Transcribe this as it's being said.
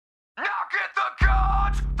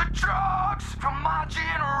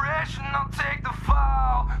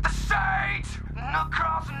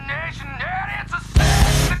nation, and it's a sin.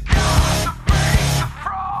 The God, the fake, the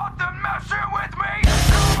fraud, the messing with me.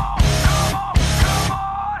 Come on, come on, come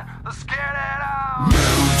on, let's get it out.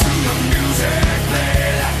 Move to the music,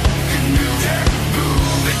 play that fucking music.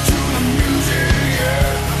 Move it to the music,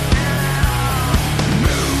 yeah.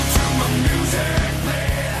 Move to the music, play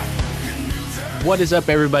that fucking music. What is up,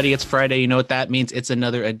 everybody? It's Friday. You know what that means. It's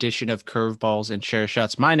another edition of Curveballs and Chair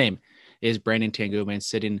Shots. My name is Brandon Tanguman,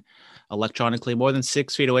 sitting electronically more than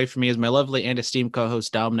 6 feet away from me is my lovely and esteemed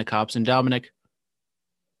co-host, Dominic Hobson. Dominic,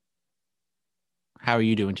 how are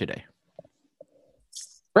you doing today?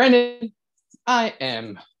 Brandon, I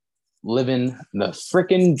am living the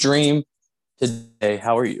freaking dream today.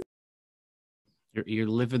 How are you? You're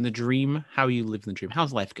living the dream? How are you living the dream?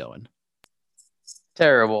 How's life going?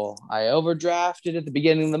 Terrible. I overdrafted at the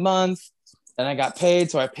beginning of the month. Then I got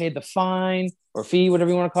paid, so I paid the fine or fee, whatever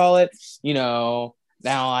you want to call it.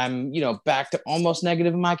 Now I'm, back to almost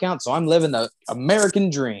negative in my account. So I'm living the American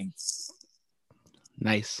dream.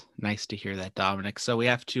 Nice to hear that, Dominic. So we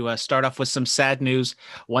have to start off with some sad news.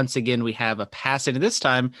 Once again, we have a passing. This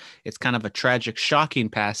time, it's kind of a tragic, shocking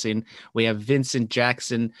passing. We have Vincent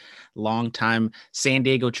Jackson, longtime San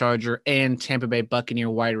Diego Charger and Tampa Bay Buccaneer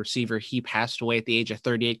wide receiver. He passed away at the age of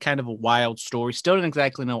 38. Kind of a wild story. Still don't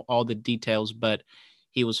exactly know all the details, but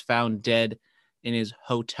he was found dead in his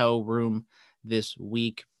hotel room this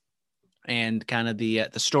week. And kind of the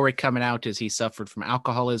story coming out is he suffered from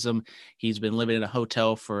alcoholism. He's been living in a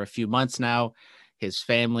hotel for a few months now. His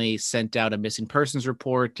family sent out a missing persons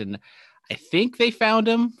report, and I think they found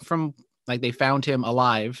him they found him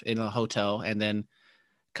alive in a hotel, and then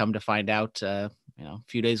come to find out, a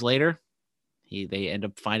few days later, they end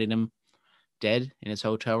up finding him dead in his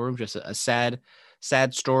hotel room. Just a sad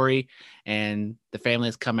story. And the family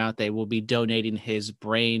has come out. They will be donating his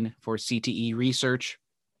brain for CTE research.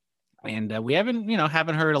 And we haven't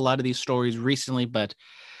heard a lot of these stories recently, but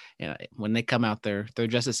when they come out, they're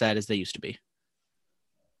just as sad as they used to be.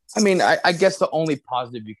 I mean, I guess the only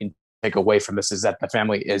positive you can take away from this is that the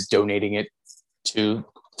family is donating it to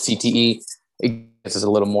CTE. It gets us a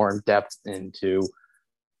little more in depth into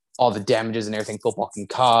all the damages and everything football can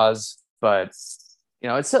cause, but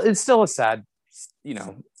it's still a sad.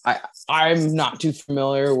 I'm not too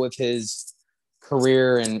familiar with his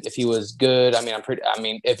career and if he was good.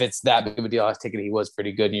 If it's that big of a deal, I take it he was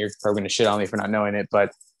pretty good, and you're probably going to shit on me for not knowing it,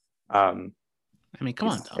 but come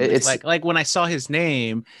on, it's like when I saw his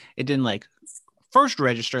name, it didn't first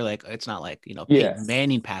register, it's not Peyton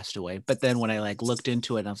Manning passed away, but then when I looked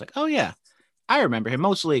into it, I was like, oh yeah, I remember him.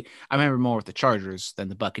 Mostly I remember more with the Chargers than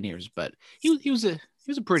the Buccaneers, but he was a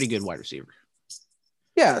pretty good wide receiver.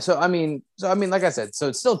 Yeah, so like I said, so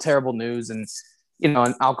it's still terrible news, and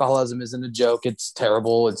and alcoholism isn't a joke. It's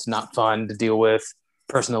terrible. It's not fun to deal with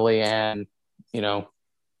personally. And, not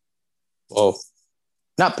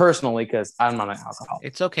personally, because I'm not an alcoholic.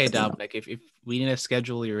 It's okay, Dominic. If we need to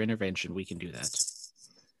schedule your intervention, we can do that.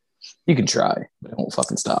 You can try, but it won't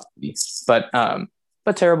fucking stop me. But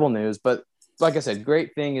terrible news. But like I said,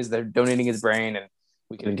 great thing is they're donating his brain, and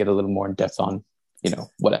we can get a little more in depth on,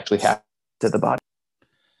 what actually happened to the body.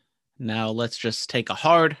 Now let's just take a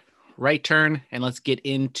hard right turn and let's get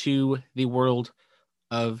into the world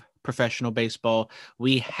of professional baseball.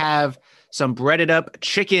 We have some breaded up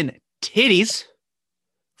chicken titties.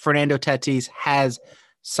 Fernando Tatis has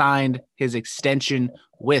signed his extension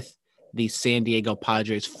with the San Diego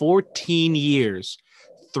Padres. 14 years,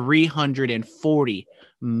 $340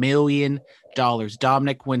 million.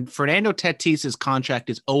 Dominic, when Fernando Tatis' contract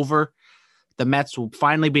is over, the Mets will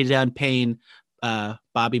finally be done paying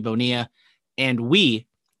Bobby Bonilla, and we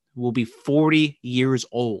will be 40 years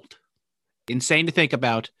old. Insane to think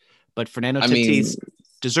about, but Fernando Tatis,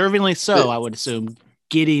 deservingly so, I would assume,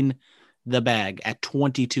 getting the bag at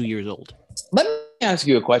 22 years old. Let me ask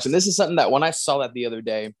you a question. This is something that when I saw that the other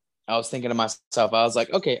day, I was thinking to myself, I was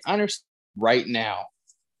like, okay, I understand right now,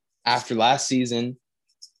 after last season,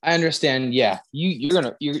 I understand, yeah, you're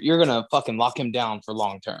gonna fucking lock him down for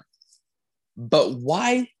long term. But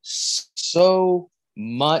why so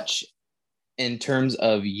much in terms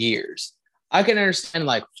of years? I can understand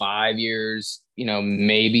 5 years,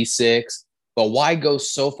 maybe 6, but why go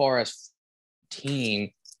so far as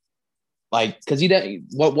 14? Because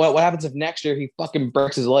what happens if next year he fucking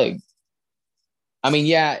breaks his leg? I mean,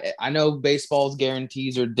 yeah, I know baseball's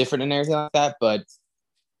guarantees are different and everything like that, but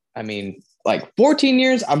 14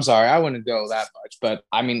 years, I'm sorry, I wouldn't go that much, but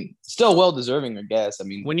still well deserving, I guess.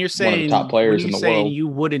 When you're saying one of the top players in the world, you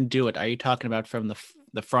wouldn't do it, are you talking about from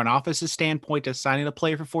the front office's standpoint of signing a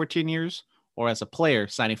player for 14 years, or as a player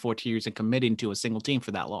signing 14 years and committing to a single team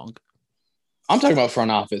for that long? I'm talking about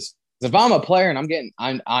front office. If I'm a player and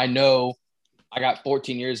I know I got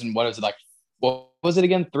 14 years and what is it like? What was it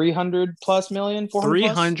again? 300 plus million,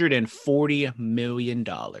 400 plus? $340 million.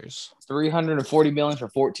 340 million for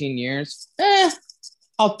 14 years.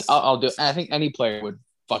 I'll do it. I think any player would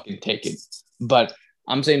fucking take it. But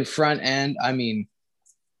I'm saying front end, I mean,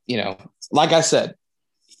 like I said,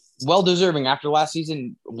 well deserving after last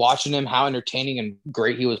season, watching him, how entertaining and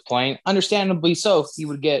great he was playing. Understandably so, he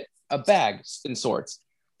would get a bag in sorts.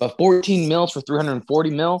 But 14 mils for 340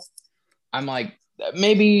 mil, I'm like,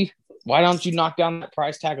 maybe why don't you knock down that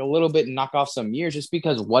price tag a little bit and knock off some years? Just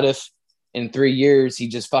because what if in 3 years he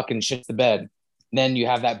just fucking shits the bed? Then you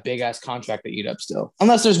have that big ass contract to eat up still.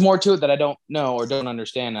 Unless there's more to it that I don't know or don't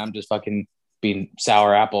understand. I'm just fucking being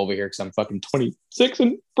sour apple over here because I'm fucking 26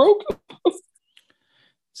 and broke.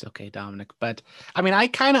 It's okay, Dominic. But I mean, I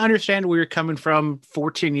kind of understand where you're coming from.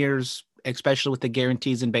 14 years, especially with the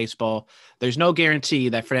guarantees in baseball. There's no guarantee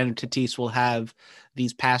that Fernando Tatis will have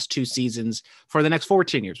these past 2 seasons for the next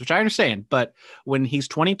 14 years, which I understand. But when he's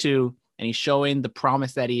 22 and he's showing the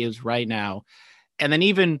promise that he is right now, and then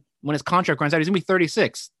even when his contract runs out, he's going to be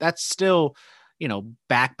 36. That's still,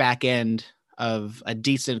 back end of a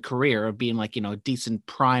decent career of being like, a decent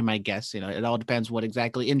prime, I guess. It all depends what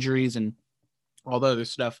exactly injuries and all the other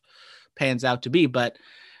stuff pans out to be. But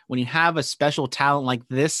when you have a special talent like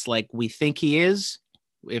this, like we think he is,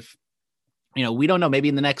 if, we don't know, maybe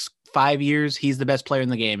in the next 5 years, he's the best player in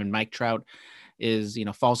the game and Mike Trout is,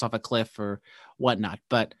 falls off a cliff or whatnot.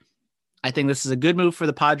 But I think this is a good move for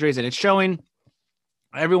the Padres, and it's showing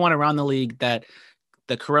everyone around the league that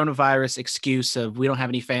the coronavirus excuse of we don't have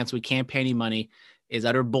any fans, we can't pay any money is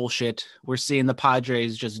utter bullshit. We're seeing the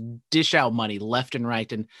Padres just dish out money left and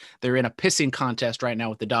right, and they're in a pissing contest right now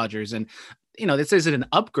with the Dodgers. And, this isn't an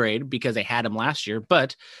upgrade because they had him last year,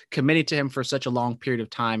 but committing to him for such a long period of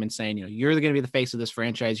time and saying, you're going to be the face of this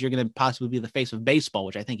franchise. You're going to possibly be the face of baseball,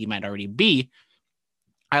 which I think he might already be.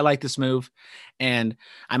 I like this move, and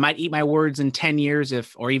I might eat my words in 10 years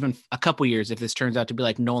or even a couple years if this turns out to be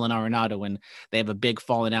like Nolan Arenado when they have a big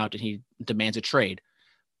falling out and he demands a trade.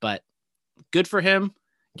 But good for him.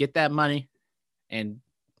 Get that money, and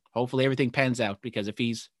hopefully everything pans out, because if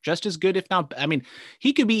he's just as good, if not, I mean,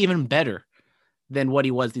 he could be even better than what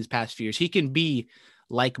he was these past few years. He can be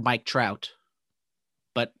like Mike Trout,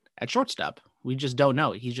 but at shortstop, we just don't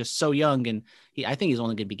know. He's just so young, and I think he's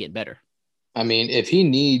only going to be getting better. I mean, if he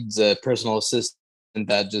needs a personal assistant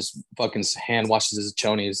that just fucking hand washes his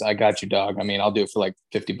chonies, I got you, dog. I mean, I'll do it for like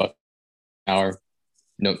 $50 an hour.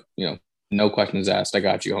 No, no questions asked. I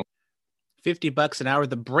got you. $50 an hour.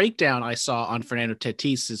 The breakdown I saw on Fernando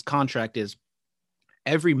Tatis's contract is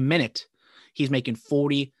every minute he's making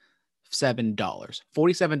 $47.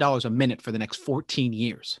 $47 a minute for the next 14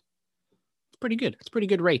 years. It's pretty good. It's a pretty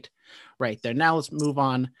good rate right there. Now let's move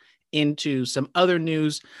on into some other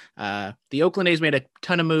news. The Oakland A's made a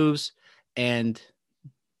ton of moves, and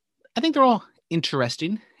I think they're all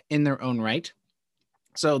interesting in their own right.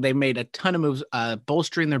 So they made a ton of moves,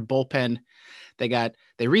 bolstering their bullpen.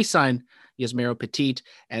 They re-signed Yasmero Petit,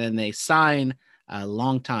 and then they sign a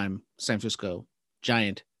longtime San Francisco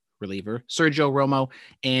Giant reliever, Sergio Romo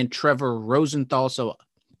and Trevor Rosenthal. So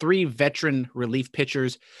 3 veteran relief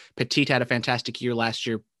pitchers. Petit had a fantastic year last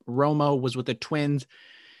year. Romo was with the Twins.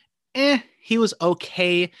 He was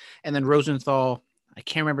okay. And then Rosenthal, I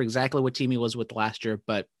can't remember exactly what team he was with last year,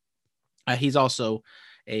 but he's also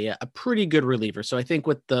a pretty good reliever. So I think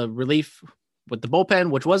with the relief, with the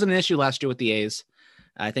bullpen, which wasn't an issue last year with the A's,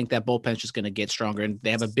 I think that bullpen is just going to get stronger. And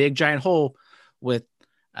they have a big giant hole with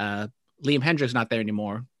Liam Hendriks not there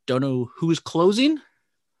anymore. Don't know who's closing,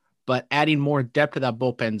 but adding more depth to that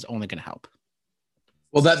bullpen is only going to help.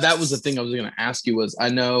 Well, that was the thing I was going to ask you was, I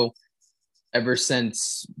know ever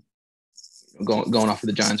since going off of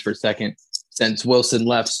the Giants for a second, since Wilson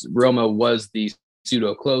left, Romo was the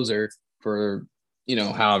pseudo closer for,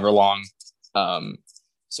 however long.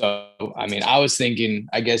 So, I mean, I was thinking,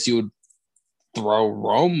 I guess you would throw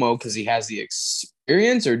Romo because he has the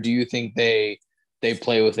experience, or do you think they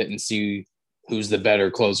play with it and see who's the better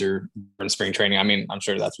closer in spring training? I mean, I'm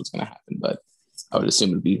sure that's what's going to happen, but I would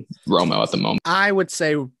assume it'd be Romo at the moment. I would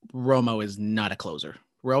say Romo is not a closer.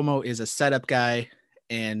 Romo is a setup guy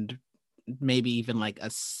and maybe even like a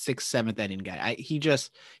 6th, 7th inning guy. He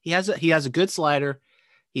has a good slider.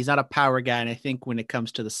 He's not a power guy. And I think when it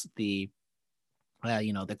comes to the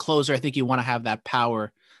closer, I think you want to have that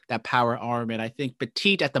power arm. And I think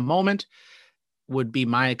Petit at the moment would be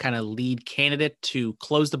my kind of lead candidate to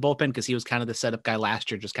close the bullpen, because he was kind of the setup guy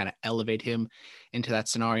last year, just kind of elevate him into that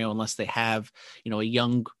scenario, unless they have, a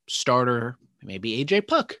young starter, maybe AJ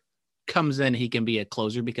Puck comes in, he can be a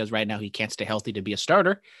closer, because right now he can't stay healthy to be a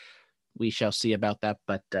starter. we shall see about that.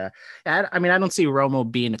 But I mean, I don't see Romo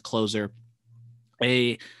being a closer.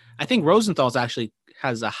 I think Rosenthal's actually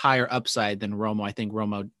has a higher upside than Romo. I think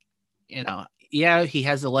Romo, yeah, he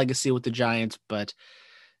has a legacy with the Giants, but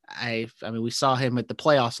I mean, we saw him at the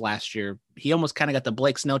playoffs last year. He almost kind of got the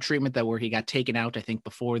Blake Snell treatment where he got taken out, I think,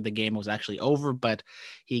 before the game was actually over, but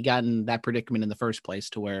he got in that predicament in the first place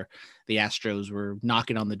to where the Astros were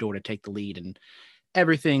knocking on the door to take the lead and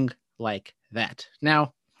everything like that.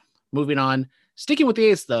 Now, moving on, sticking with the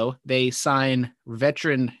A's, though, they sign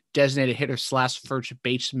veteran designated hitter / first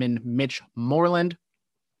baseman Mitch Moreland.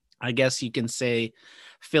 I guess you can say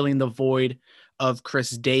filling the void of Chris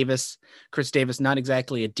Davis. Chris Davis, not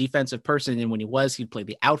exactly a defensive person, and when he was, he'd play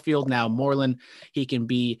the outfield. Now Moreland, he can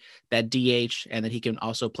be that DH, and then he can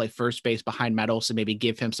also play first base behind Matt Olson, maybe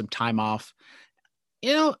give him some time off.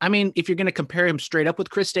 I mean, if you're going to compare him straight up with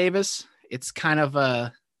Chris Davis, it's kind of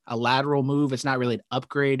a lateral move. It's not really an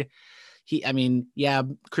upgrade.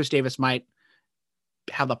 Chris Davis might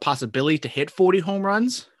have the possibility to hit 40 home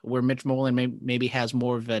runs, where Mitch Moreland maybe has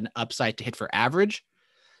more of an upside to hit for average.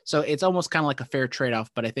 So it's almost kind of like a fair trade-off,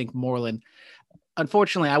 but I think Moreland,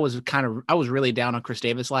 unfortunately, I was really down on Chris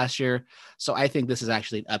Davis last year. So I think this is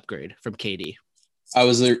actually an upgrade from KD. I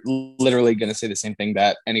was literally going to say the same thing,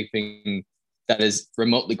 that anything that is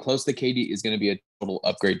remotely close to KD is going to be a total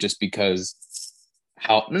upgrade, just because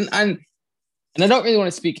and I don't really want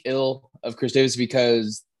to speak ill of Chris Davis,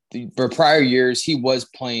 because for prior years, he was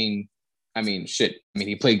playing,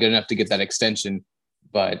 he played good enough to get that extension,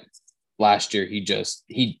 but last year he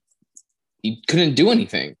couldn't do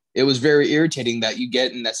anything. It was very irritating that you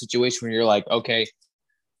get in that situation where you're like, okay,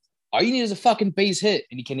 all you need is a fucking base hit,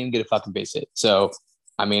 and you can't even get a fucking base hit. So,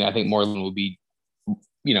 I think Moreland will be,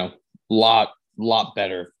 lot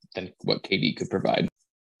better than what KD could provide.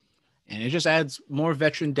 And it just adds more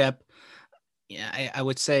veteran depth. Yeah, I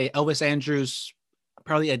would say Elvis Andrus,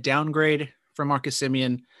 probably a downgrade from Marcus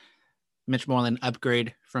Semien. Mitch Moreland,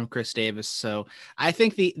 upgrade from Chris Davis. So I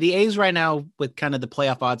think the A's right now, with kind of the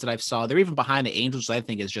playoff odds that I've saw, they're even behind the Angels, I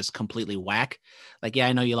think is just completely whack. Like, yeah,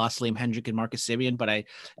 I know you lost Liam Hendrick and Marcus Semien, but I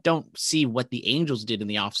don't see what the Angels did in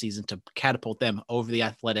the offseason to catapult them over the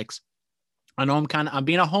Athletics. I know I'm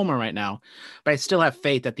being a homer right now, but I still have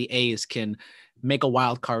faith that the A's can make a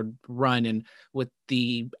wild card run. And with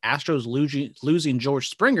the Astros losing George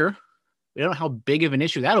Springer, we don't know how big of an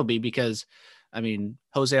issue that'll be, because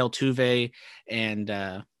Jose Altuve and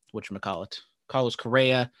Carlos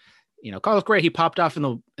Correa. Carlos Correa, he popped off in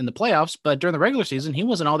the playoffs, but during the regular season, he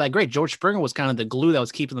wasn't all that great. George Springer was kind of the glue that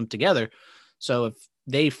was keeping them together. So if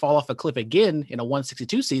they fall off a cliff again in a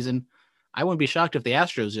 162 season, I wouldn't be shocked if the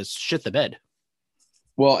Astros just shit the bed.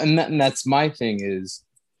 Well, and that's my thing is,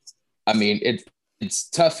 it's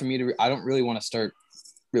tough for me to. I don't really want to start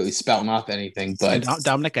really spouting off anything, but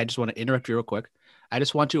Dominic, I just want to interrupt you real quick. I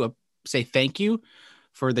just want to say thank you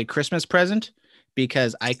for the Christmas present,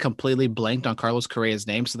 because I completely blanked on Carlos Correa's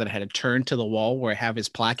name, so that I had to turn to the wall where I have his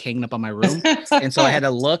plaque hanging up on my room. And so I had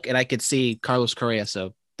to look, and I could see Carlos Correa.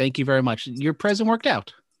 So thank you very much. Your present worked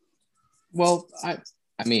out. Well,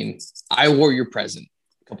 I wore your present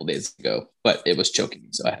a couple days ago, but it was choking me,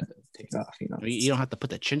 so I had to take it off. You don't have to put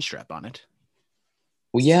the chin strap on it.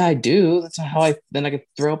 Well, yeah, I do. That's how I could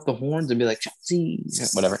throw up the horns and be like, Chelsea,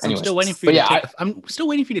 whatever. Anyways. I'm still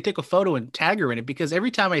waiting for you to take a photo and tag her in it, because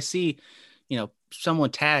every time I see,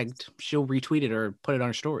 someone tagged, she'll retweet it or put it on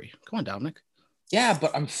her story. Come on, Dominic. Yeah,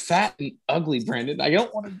 but I'm fat and ugly, Brandon. I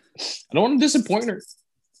don't want to disappoint her.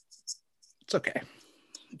 It's okay.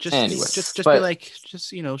 Just be like,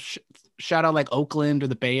 shout out like Oakland or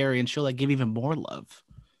the Bay Area, and she'll like give even more love.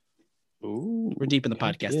 Ooh, we're deep in the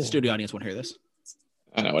podcast. The studio audience won't hear this.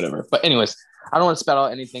 I know, whatever. But anyways, I don't want to spout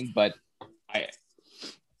out anything, but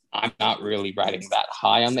I'm not really riding that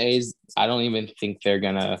high on the A's. I don't even think they're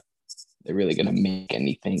really gonna make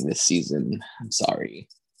anything this season. I'm sorry.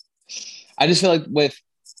 I just feel like with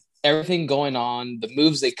everything going on, the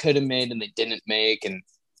moves they could have made and they didn't make, and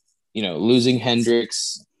losing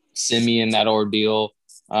Hendricks, Semien, that ordeal,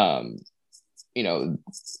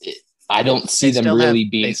 I don't see them really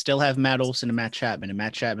being. They still have Matt Olson and Matt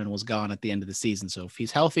Chapman was gone at the end of the season. So if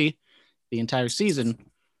he's healthy the entire season,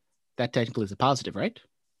 that technically is a positive, right?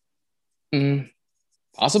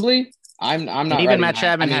 Possibly. I'm not. And even Matt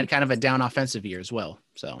Chapman had kind of a down offensive year as well.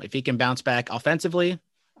 So if he can bounce back offensively,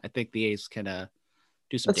 I think the A's can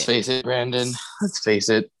do some. Let's face it, Brandon. Let's face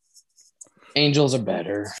it. Angels are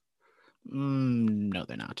better. No,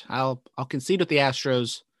 they're not. I'll concede with the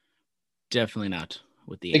Astros. Definitely not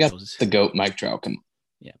with the Angels. Got the GOAT, Mike Trout.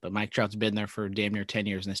 Yeah, but Mike Trout's been there for damn near 10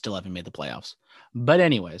 years and they still haven't made the playoffs. But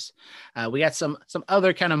anyways, we got some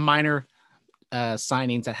other kind of minor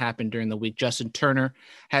signings that happened during the week. Justin Turner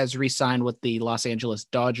has re-signed with the Los Angeles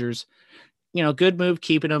Dodgers. Good move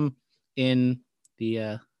keeping him in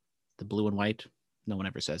the blue and white. No one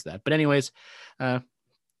ever says that. But anyways,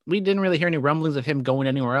 we didn't really hear any rumblings of him going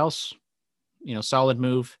anywhere else. Solid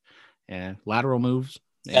move and lateral moves.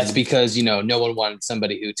 That's because, no one wanted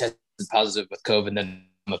somebody who tested positive with COVID then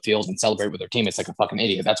on the field and celebrate with their teammates like a fucking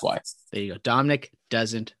idiot. That's why. There you go. Dominic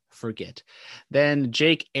doesn't forget. Then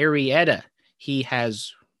Jake Arrieta, he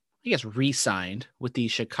has, I guess, re-signed with the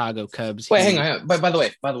Chicago Cubs. Wait, hang on. By the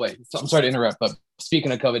way, I'm sorry to interrupt, but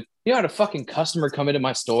speaking of COVID, I had a fucking customer come into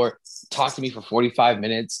my store, talk to me for 45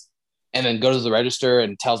 minutes, and then go to the register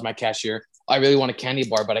and tells my cashier, I really want a candy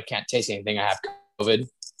bar, but I can't taste anything. I have COVID.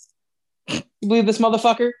 You believe this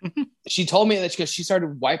motherfucker? She told me that because she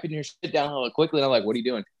started wiping her shit down hella quickly. And I'm like, what are you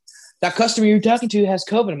doing? That customer you're talking to has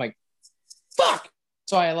COVID. I'm like, fuck.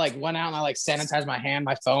 So I went out and I sanitized my hand,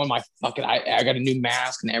 my phone, my fucking, I got a new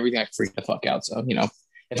mask and everything. I freaked the fuck out. So,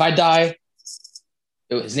 if I die,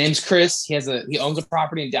 his name's Chris. He owns a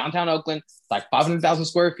property in downtown Oakland, 500,000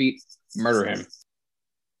 square feet. Murder him.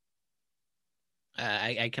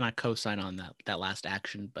 I cannot co-sign on that last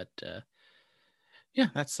action, but yeah,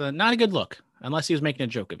 that's not a good look unless he was making a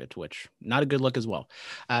joke of it, which not a good look as well.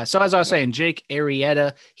 So as I was saying, Jake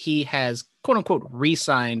Arrieta, he has quote unquote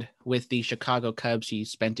re-signed with the Chicago Cubs. He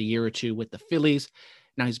spent a year or two with the Phillies.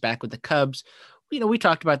 Now he's back with the Cubs. We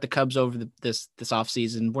talked about the Cubs over this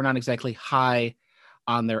offseason. We're not exactly high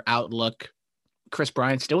on their outlook. Chris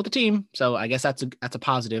Bryant's still with the team, so I guess that's a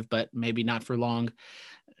positive, but maybe not for long.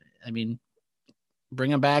 I mean,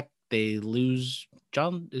 bring him back. They lose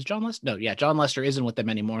John Lester? No, yeah, John Lester isn't with them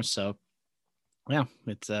anymore. So yeah,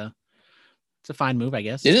 it's a fine move, I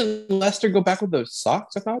guess. Didn't Lester go back with the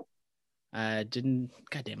Sox, I thought? Didn't,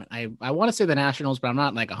 God damn it. I want to say the Nationals, but I'm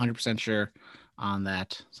not 100% sure on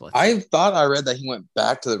that. So I thought I read that he went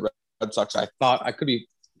back to the Red Sox. I thought I could be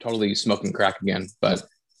totally smoking crack again, but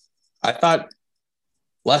I thought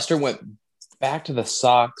Lester went back to the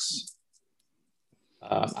Sox.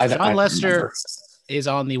 John Lester is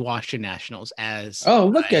on the Washington Nationals as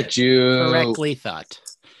look at you correctly thought.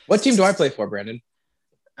 What team do I play for, Brandon?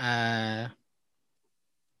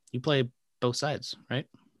 You play both sides, right?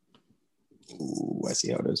 Ooh, I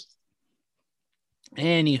see how it is.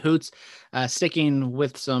 Any hoots, sticking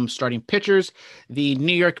with some starting pitchers. The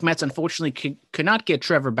New York Mets unfortunately could not get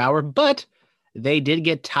Trevor Bauer, but they did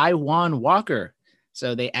get Taijuan Walker.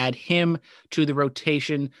 So they add him to the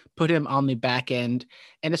rotation, put him on the back end.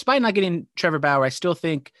 And despite not getting Trevor Bauer, I still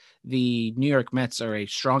think the New York Mets are a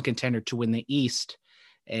strong contender to win the East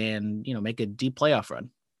and, make a deep playoff run.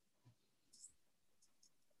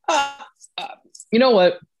 You know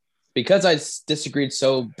what? Because I disagreed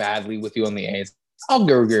so badly with you on the A's, I'll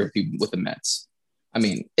go agree with you with the Mets. I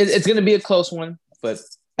mean, it's going to be a close one, but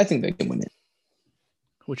I think they can win it.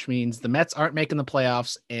 Which means the Mets aren't making the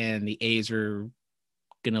playoffs and the A's are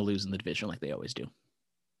going to lose in the division like they always do.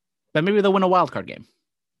 But maybe they'll win a wild card game.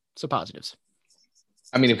 So positives.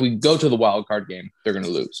 I mean, if we go to the wild card game, they're going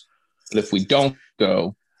to lose. But if we don't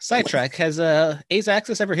go... Sidetrack, has A's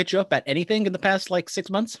Access ever hit you up at anything in the past 6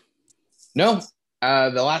 months? No.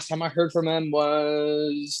 The last time I heard from them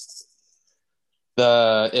was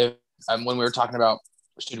when we were talking about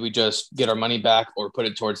should we just get our money back or put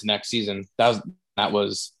it towards next season. That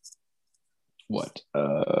was what?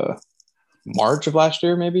 March of last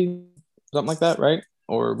year, maybe something like that, right?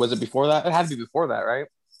 Or was it before that? It had to be before that, right?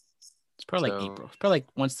 It's probably April. It's probably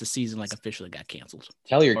once the season officially got canceled.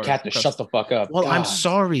 Tell your cat to shut the fuck up. Well, God. I'm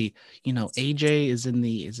sorry. AJ is in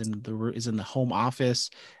the home office,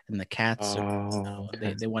 and the cats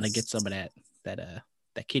they want to get some of that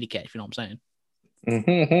kitty cat. If you know what I'm saying.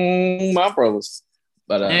 Mm-hmm. My brothers.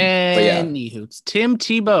 But yeah. Tim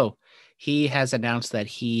Tebow, he has announced that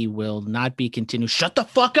he will not be continuing. Shut the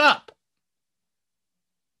fuck up.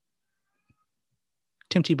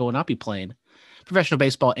 Tim Tebow will not be playing professional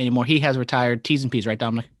baseball anymore. He has retired. T's and P's, right,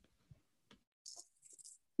 Dominic?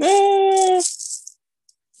 I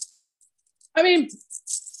mean,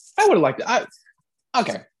 I would have liked it.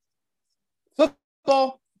 Okay.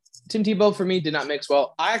 Football, Tim Tebow for me did not mix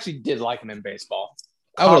well. I actually did like him in baseball.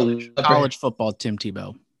 College football, Tim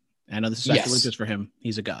Tebow. I know this is actually just for him.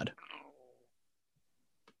 He's a god.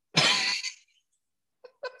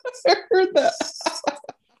 I heard that.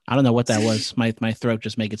 I don't know what that was. My throat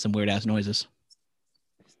just making some weird ass noises.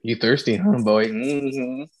 You thirsty, huh, boy?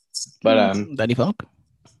 Mm-hmm. But Daddy Funk.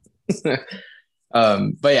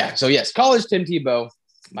 But yeah. So yes, college Tim Tebow,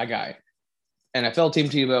 my guy. NFL Tim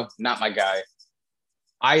Tebow, not my guy.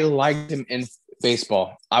 I liked him in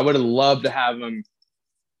baseball. I would have loved to have him.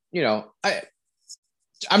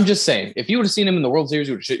 I'm just saying, if you would have seen him in the World Series,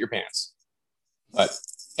 you would have shit your pants. But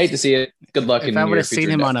hate to see it. Good luck. If I would have seen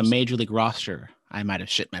him on a major league roster, I might have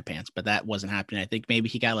shit my pants, but that wasn't happening. I think maybe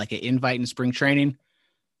he got like an invite in spring training,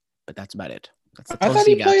 but that's about it. That's the closest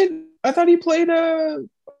he got. I thought he played.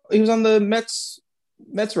 He was on the Mets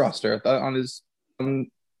roster. I thought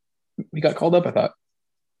he got called up. I thought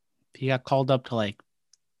he got called up to like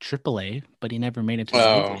AAA, but he never made it to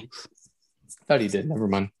the big leagues. I thought he did. Never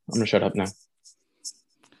mind. I'm gonna shut up now.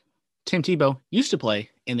 Tim Tebow used to play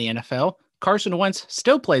in the NFL. Carson Wentz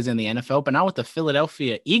still plays in the NFL, but not with the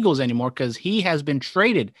Philadelphia Eagles anymore because he has been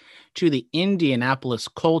traded to the Indianapolis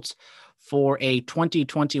Colts for a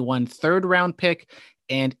 2021 third-round pick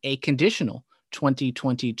and a conditional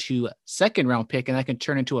 2022 second-round pick, and that can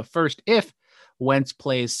turn into a first if Wentz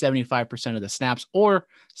plays 75% of the snaps or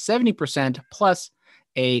 70% plus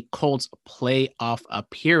a Colts playoff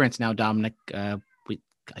appearance. Now, Dominic, I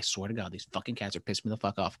swear to God, these fucking cats are pissing me the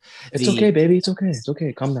fuck off. It's okay, baby. It's okay. It's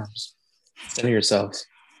okay. Calm down. Just center yourselves.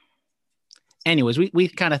 Anyways, we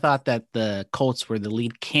kind of thought that the Colts were the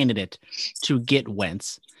lead candidate to get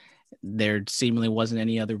Wentz. There seemingly wasn't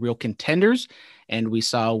any other real contenders. And we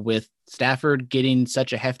saw with Stafford getting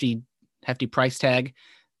such a hefty price tag,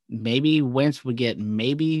 maybe Wentz would get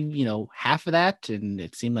half of that. And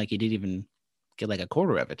it seemed like he didn't even get like a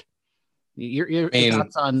quarter of it. Your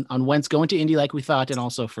thoughts on Wentz going to Indy like we thought and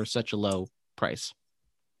also for such a low price?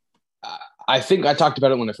 I think I talked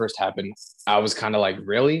about it when it first happened. I was kind of like,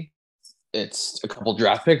 really? It's a couple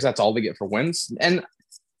draft picks. That's all they get for Wentz. And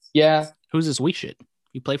yeah. Who's this weak shit?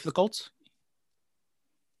 You play for the Colts?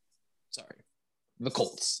 Sorry. The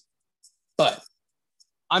Colts. But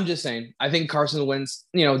I'm just saying, I think Carson Wentz,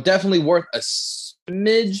 definitely worth a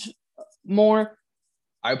smidge more.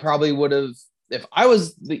 I probably would have, if I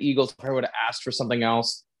was the Eagles, I would have asked for something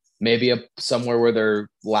else. Maybe somewhere where they're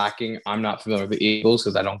lacking. I'm not familiar with the Eagles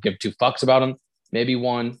because I don't give two fucks about them. Maybe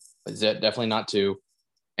one, but definitely not two.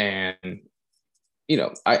 And,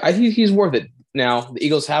 I think he's worth it. Now, the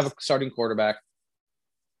Eagles have a starting quarterback.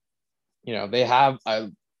 They have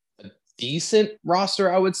a decent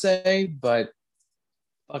roster, I would say, but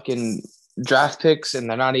fucking draft picks, and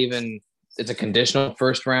they're not even – it's a conditional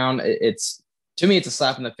first round. To me, it's a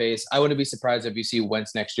slap in the face. I wouldn't be surprised if you see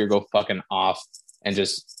Wentz next year go fucking off and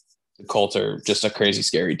just – the Colts are just a crazy,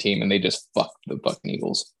 scary team, and they just fuck the fucking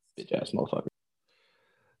Eagles. Bitch-ass motherfucker.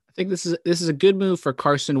 I think this is a good move for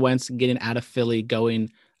Carson Wentz getting out of Philly,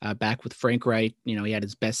 going back with Frank Reich. He had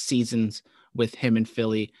his best seasons with him in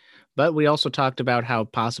Philly. But we also talked about how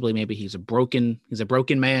possibly maybe he's a broken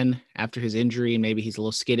man after his injury, and maybe he's a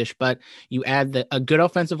little skittish. But you add a good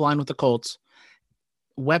offensive line with the Colts.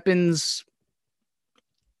 Weapons,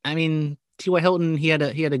 I mean, T.Y. Hilton, he had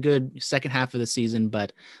a good second half of the season,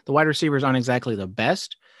 but the wide receivers aren't exactly the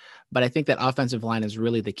best. But I think that offensive line is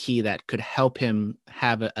really the key that could help him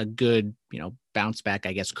have a good, bounce back,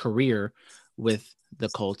 I guess, career with the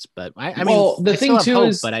Colts. But I mean, the thing too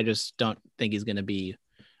is, but I just don't think he's going to be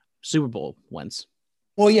Super Bowl Wentz.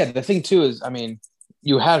 Well, yeah, the thing too is, I mean,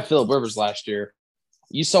 you had Phillip Rivers last year.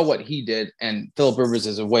 You saw what he did, and Phillip Rivers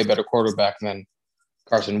is a way better quarterback than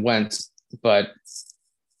Carson Wentz. But,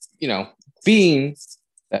 being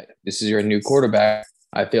that this is your new quarterback,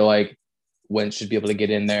 I feel like Wentz should be able to get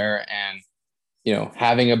in there and,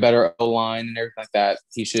 having a better O-line and everything like that,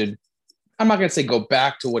 he should, I'm not going to say go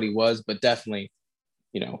back to what he was, but definitely,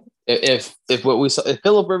 if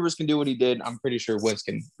Phillip Rivers can do what he did, I'm pretty sure Wentz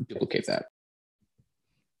can duplicate that.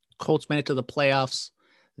 Colts made it to the playoffs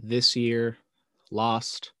this year,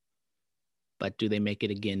 lost, but do they make it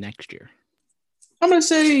again next year? I'm going to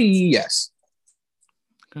say yes.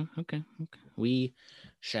 Okay. We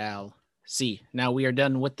shall see. Now we are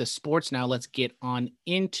done with the sports. Now let's get on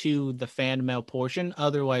into the fan mail portion,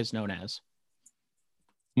 otherwise known as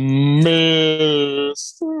Mr.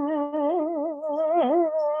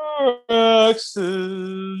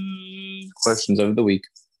 X's questions of the week.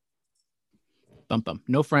 Bum.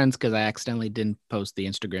 No friends because I accidentally didn't post the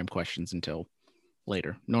Instagram questions until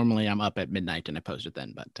later. Normally I'm up at midnight and I post it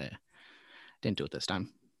then, but didn't do it this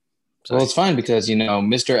time. Sorry. Well, it's fine because,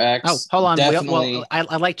 Mr. X. Oh, hold on. Definitely...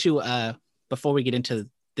 I'd like to, before we get into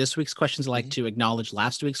this week's questions, I'd like to acknowledge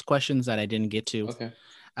last week's questions that I didn't get to. Okay.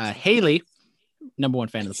 Haley, number one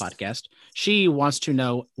fan of the podcast, she wants to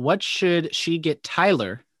know, what should she get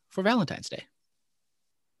Tyler for Valentine's Day?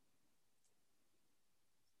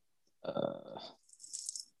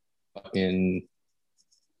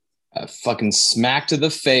 Fucking smack to the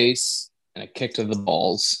face and a kick to the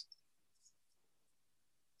balls.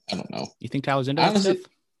 I don't know. You think Tyler's into that stuff?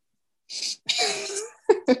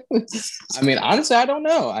 I mean, honestly, I don't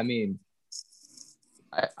know. I mean,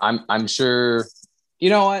 I'm sure You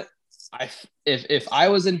know what? If I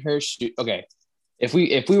was in her shoe, okay. If we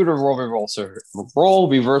were to role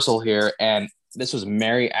reversal here, and this was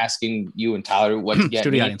Mary asking you and Tyler what to get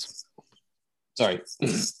Studio me. audience. Sorry.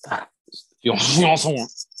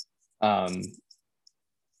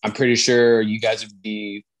 I'm pretty sure you guys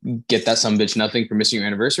would get that some bitch nothing for missing your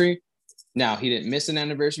anniversary. Now he didn't miss an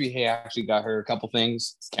anniversary. He actually got her a couple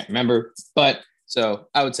things. Can't remember, but so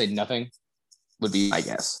I would say nothing would be my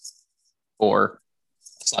guess, or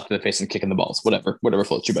slap to the face and kick in the balls. Whatever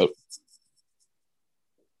floats your boat.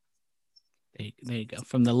 There you go.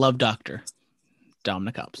 From the Love Doctor,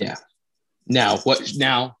 Dominic Hobson. Yeah.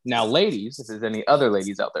 Now, ladies, if there's any other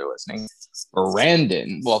ladies out there listening,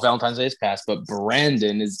 Brandon. Well, Valentine's Day is past, but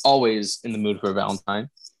Brandon is always in the mood for a Valentine.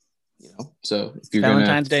 So if you're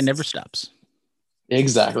Valentine's Day never stops.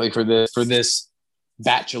 Exactly for this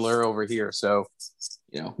bachelor over here. So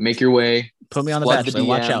make your way. Put me on the Bachelor.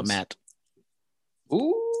 Watch out, Matt.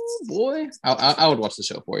 Ooh, boy, I would watch the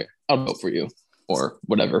show for you. I'll vote for you or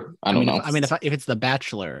whatever. I don't know. If it's the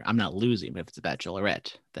Bachelor, I'm not losing. But if it's the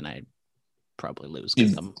Bachelorette, then I probably lose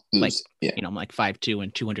because I'm I'm like 5'2"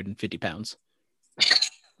 and 250 pounds.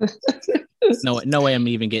 No way I'm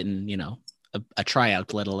even getting a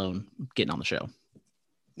tryout, let alone getting on the show.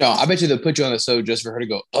 No, I bet you they'll put you on the show just for her to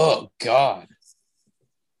go, oh God.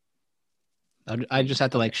 I just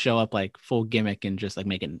have to show up full gimmick and just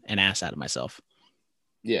making an ass out of myself.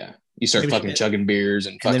 Yeah. You start fucking chugging beers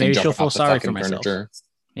and then fucking maybe she'll jumping feel off the sorry for fucking myself. furniture.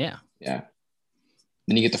 Yeah. Yeah.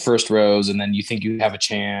 Then you get the first rows and then you think you have a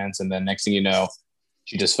chance. And then next thing you know,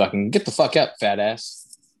 she just fucking get the fuck up, fat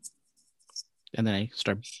ass. And then I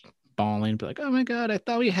start bawling, be like, oh my God, I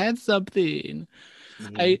thought we had something.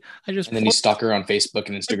 Mm-hmm. I just and then you stalk her on Facebook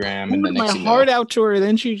and Instagram, and then my heart out to her.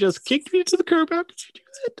 Then she just kicked me to the curb. How could you do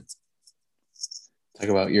that? Talk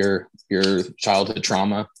about your childhood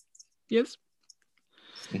trauma. Yes.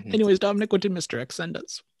 Mm-hmm. Anyways, Dominic, what did Mr. X send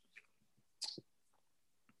us?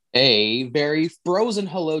 A very frozen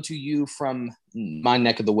hello to you from my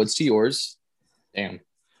neck of the woods to yours. Damn,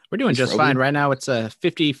 we're doing just fine right now. It's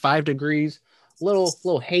 55 degrees. A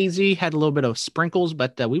little hazy, had a little bit of sprinkles,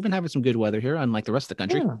 but we've been having some good weather here, unlike the rest of the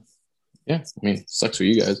country. Yeah. I mean, sucks for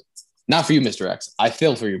you guys. Not for you, Mr. X. I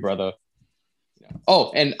feel for you, brother.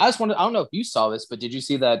 Oh, and I don't know if you saw this, but did you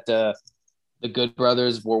see that the Good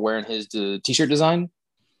Brothers were wearing his t-shirt design?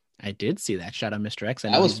 I did see that. Shout out Mr. X. I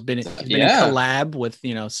know he's been in collab with,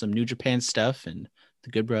 some New Japan stuff and the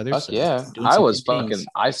Good Brothers. Fuck yeah.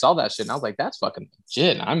 I saw that shit and I was like, that's fucking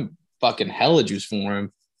legit. I'm fucking hella juice for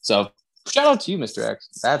him. So shout out to you, Mr. X.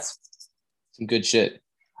 That's some good shit.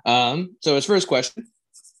 So his first question,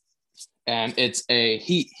 and it's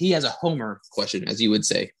he has a Homer question, as you would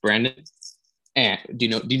say, Brandon. And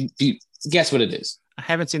do you guess what it is? I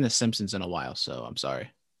haven't seen The Simpsons in a while, so I'm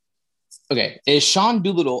sorry. Okay. Is Sean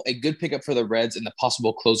Doolittle a good pickup for the Reds in the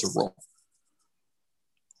possible closer role?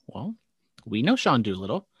 Well, we know Sean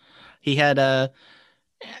Doolittle. He had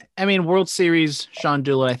World Series Sean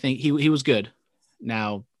Doolittle, I think he was good.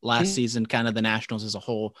 Now, last season, kind of the Nationals as a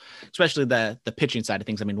whole, especially the pitching side of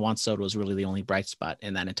things. Juan Soto was really the only bright spot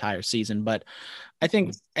in that entire season. But I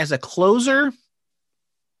think as a closer,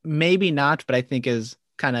 maybe not, but I think as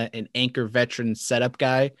kind of an anchor veteran setup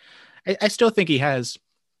guy, I still think he has,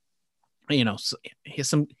 he has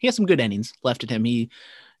some good innings left in him.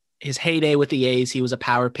 His heyday with the A's, he was a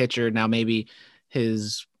power pitcher. Now maybe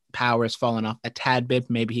his power has fallen off a tad bit.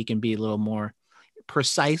 Maybe he can be a little more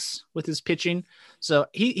precise with his pitching. So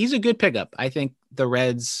he's a good pickup. I think the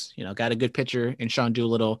Reds, got a good pitcher in Sean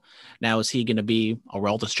Doolittle. Now, is he going to be a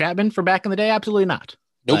Aroldis Chapman for back in the day? Absolutely not.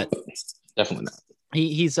 Nope, definitely not.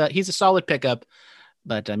 He's a solid pickup,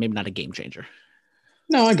 but maybe not a game changer.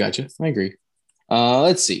 No, I got you. I agree.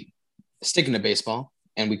 Let's see. Sticking to baseball,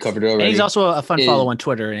 and we covered it already. And he's also a fun follow on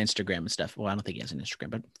Twitter and Instagram and stuff. Well, I don't think he has an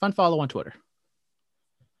Instagram, but fun follow on Twitter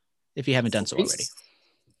if you haven't done so already.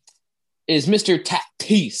 Is Mr.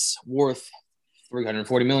 Tatis worth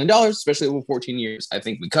 $340 million, especially over 14 years? I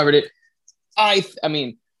think we covered it. I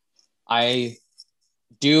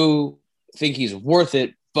do think he's worth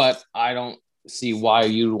it, but I don't see why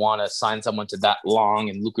you'd want to sign someone to that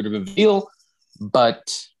long and lucrative a deal.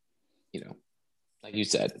 But, like you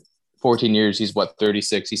said, 14 years, he's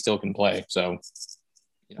 36, he still can play. So,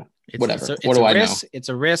 whatever. What do I know? It's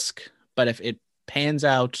a risk, but if it pans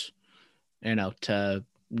out, to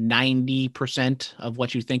 90% of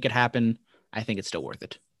what you think could happen, I think it's still worth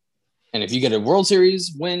it. And if you get a World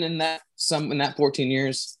Series win in that 14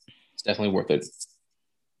 years, it's definitely worth it.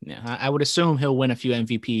 Yeah, I would assume he'll win a few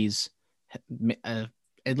MVPs,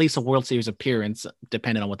 at least a World Series appearance,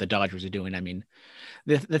 depending on what the Dodgers are doing.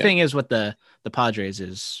 The thing is with the Padres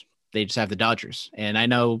is They just have the Dodgers. And I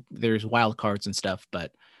know there's wild cards and stuff,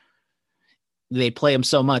 but they play them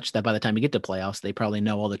so much that by the time you get to playoffs, they probably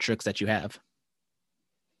know all the tricks that you have.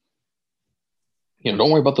 Don't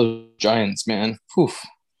worry about those Giants, man. Oof,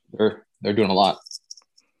 they're doing a lot.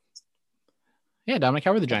 Yeah, Dominic,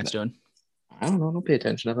 how are the Giants doing? I don't know. Don't pay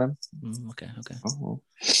attention to them. Okay. Oh.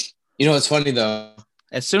 It's funny though.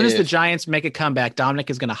 As soon as the Giants make a comeback, Dominic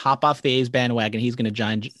is going to hop off the A's bandwagon. He's going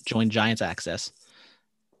to join Giants Access.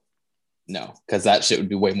 No, because that shit would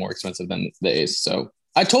be way more expensive than the A's. So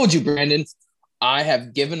I told you, Brandon, I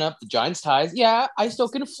have given up the Giants ties. Yeah, I still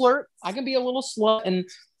can flirt. I can be a little slut and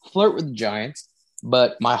flirt with the Giants,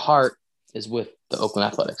 but my heart is with the Oakland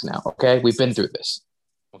Athletics now. Okay, we've been through this.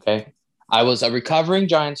 Okay, I was a recovering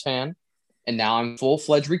Giants fan, and now I'm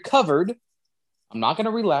full-fledged recovered. I'm not going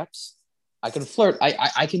to relapse. I can flirt.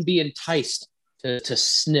 I can be enticed to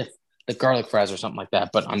sniff the garlic fries or something like that,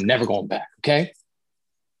 but I'm never going back. Okay.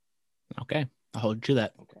 Okay, I'll hold you to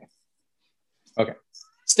that. Okay.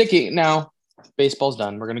 Sticky now. Baseball's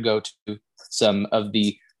done. We're gonna go to some of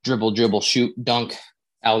the dribble, shoot, dunk,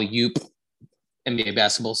 alley-oop, NBA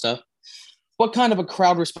basketball stuff. What kind of a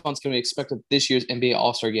crowd response can we expect at this year's NBA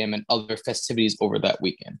All-Star Game and other festivities over that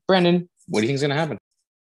weekend? Brandon, what do you think is gonna happen?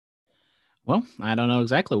 Well, I don't know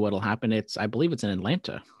exactly what'll happen. I believe it's in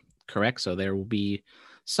Atlanta, correct? So there will be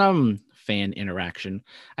some fan interaction.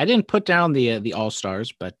 I didn't put down the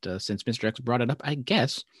All-Stars, but since Mr. X brought it up, I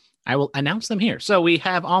guess I will announce them here. So we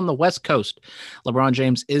have on the West Coast, LeBron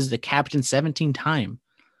James is the captain, 17-time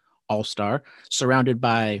All-Star, surrounded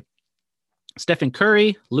by Stephen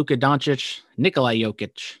Curry, Luka Doncic, Nikola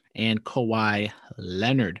Jokic, and Kawhi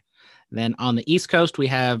Leonard. Then on the East Coast, we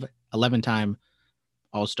have 11-time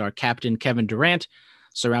All-Star captain Kevin Durant,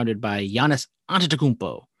 surrounded by Giannis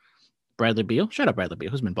Antetokounmpo, Bradley Beal. Shout out Bradley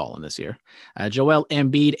Beal, who's been balling this year. Joel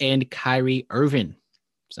Embiid and Kyrie Irving.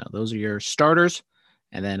 So those are your starters.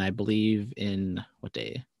 And then I believe in what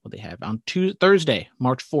day will they have? On Thursday,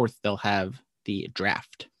 March 4th, they'll have the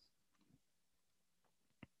draft.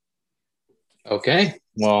 Okay.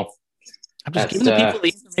 Well, I'm just giving the people the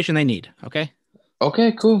information they need. Okay.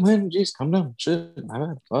 Okay, cool, man. Jeez, calm down. Shit.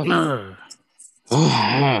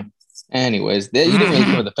 Anyways, you didn't really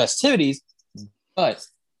cover the festivities, but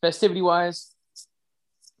festivity-wise,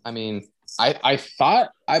 I mean, I thought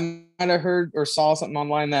I might have heard or saw something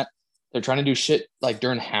online that they're trying to do shit like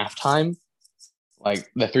during halftime,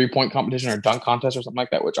 like the 3-point competition or dunk contest or something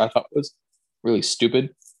like that, which I thought was really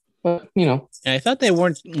stupid. But, And I thought they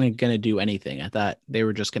weren't going to do anything. I thought they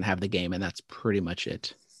were just going to have the game, and that's pretty much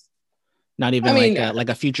it. Not even like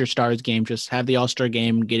a Future Stars game. Just have the All-Star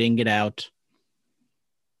game, get in, get out.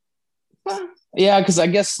 Yeah, because I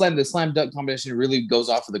guess the slam dunk competition really goes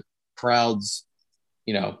off of the crowd's,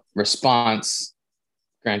 response.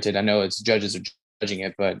 Granted, I know it's judges are judging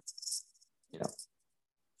it, but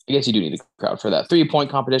I guess you do need a crowd for that 3-point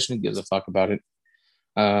competition. Who gives a fuck about it?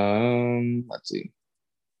 Let's see.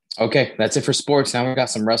 Okay, that's it for sports. Now we got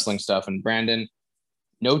some wrestling stuff. And Brandon,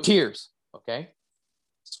 no tears. Okay,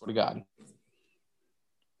 swear to God.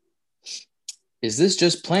 Is this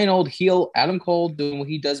just plain old heel Adam Cole doing what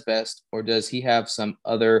he does best, or does he have some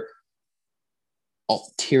other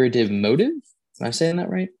ulterior motive? Am I saying that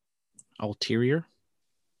right? Ulterior?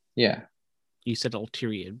 Yeah. You said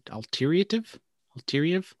ulterior. Ulteriative?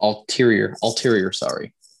 Ulterior? Ulterior,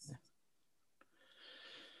 sorry.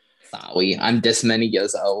 Sorry, I'm this many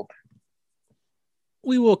years old.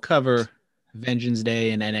 We will cover Vengeance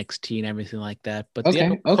Day and NXT and everything like that. But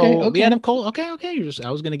okay. The Adam Cole. Okay.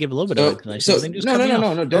 I was going to give a little bit of explanation.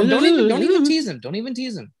 No. Don't even tease him. Don't even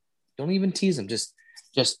tease him. Just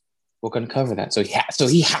we're going to cover that. So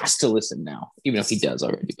he has to listen now, even if he does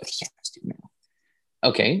already, but he has to now.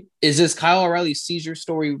 Okay. Is this Kyle O'Reilly's seizure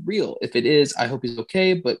story real? If it is, I hope he's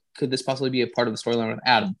okay. But could this possibly be a part of the storyline with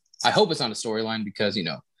Adam? I hope it's not a storyline because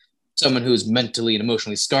someone who's mentally and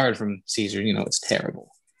emotionally scarred from seizure, it's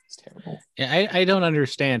terrible. Terrible. Yeah, I don't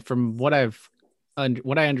understand. From what I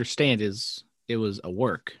understand is it was a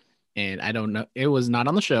work, and I don't know. It was not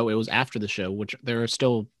on the show. It was after the show, which there are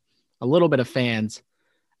still a little bit of fans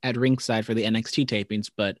at ringside for the NXT tapings,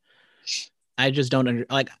 but I just don't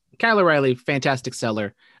Kyle O'Reilly, fantastic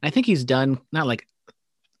seller. I think he's done not like,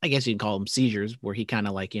 I guess you can call them seizures, where he kind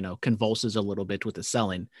of convulses a little bit with the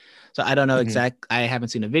selling. So I don't know I haven't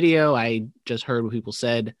seen a video. I just heard what people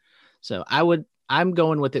said. So I'm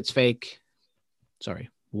going with it's fake. Sorry,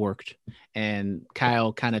 worked. And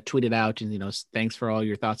Kyle kind of tweeted out, and thanks for all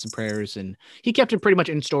your thoughts and prayers. And he kept it pretty much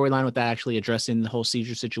in storyline with that, actually addressing the whole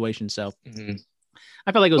seizure situation. So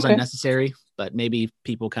I felt like it was unnecessary, but maybe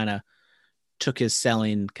people kind of took his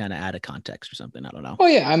selling kind of out of context or something. I don't know. Oh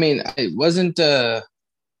yeah, I mean, it wasn't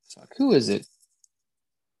Fuck, who is it?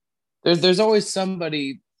 There's always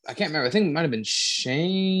somebody. I can't remember. I think it might have been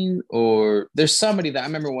Shane, or there's somebody that I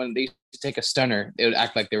remember when they used to take a stunner, they would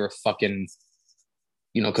act like they were fucking,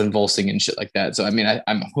 convulsing and shit like that. So I mean,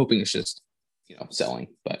 I'm hoping it's just, selling.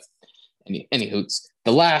 But any hoots.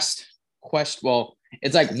 The last question. Well,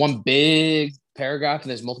 it's like one big paragraph and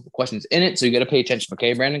there's multiple questions in it, so you got to pay attention,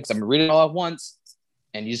 okay, Brandon? Because I'm gonna read it all at once,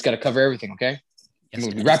 and you just got to cover everything, okay? Yes, I'm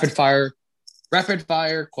gonna be rapid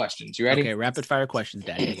fire questions. You ready? Okay, rapid fire questions,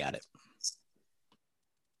 Daddy. I got it.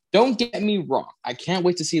 Don't get me wrong. I can't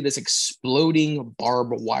wait to see this exploding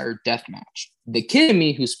barbed wire death match. The kid in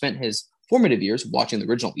me who spent his formative years watching the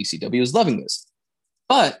original ECW is loving this.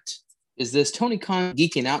 But is this Tony Khan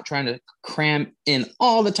geeking out, trying to cram in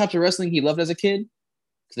all the types of wrestling he loved as a kid?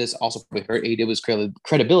 This also probably hurt AEW's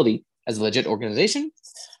credibility as a legit organization.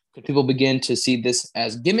 Could people begin to see this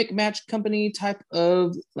as gimmick match company type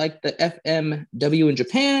of like the FMW in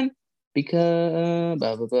Japan? Because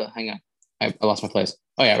hang on, I lost my place.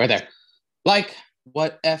 Oh yeah, right there. Like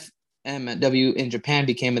what FMW in Japan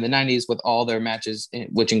became in the 90s with all their matches,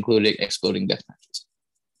 which included exploding death matches.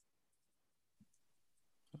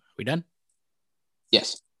 We done?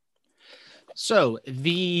 Yes. So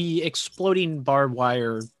the exploding barbed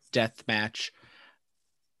wire death match,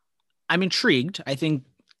 I'm intrigued. I think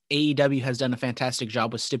AEW has done a fantastic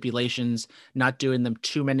job with stipulations, not doing them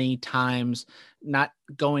too many times, not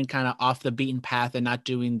going kind of off the beaten path and not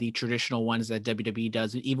doing the traditional ones that WWE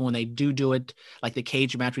does. Even when they do it, like the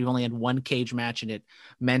cage match, we've only had one cage match and it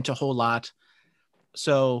meant a whole lot.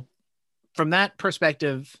 So from that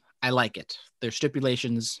perspective, I like it. Their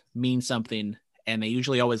stipulations mean something and they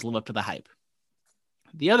usually always live up to the hype.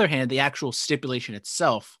 The other hand, the actual stipulation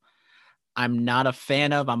itself, I'm not a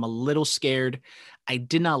fan of. I'm a little scared. I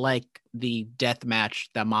did not like the death match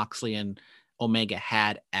that Moxley and Omega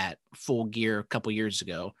had at Full Gear a couple years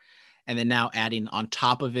ago. And then now adding on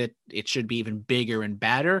top of it, it should be even bigger and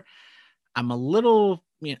badder. I'm a little,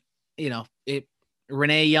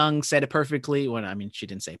 Renee Young said it perfectly. Well, I mean, she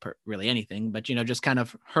didn't say really anything, but, just kind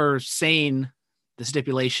of her saying the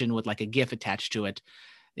stipulation with like a GIF attached to it.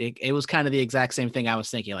 It was kind of the exact same thing I was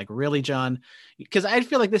thinking, like, really, John? Because I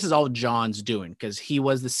feel like this is all John's doing because he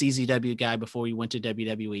was the CZW guy before he went to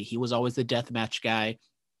WWE. He was always the deathmatch guy.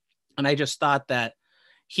 And I just thought that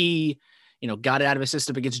he, got it out of his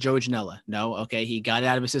system against Joey Janela. No. Okay. He got it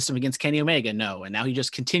out of his system against Kenny Omega. No. And now he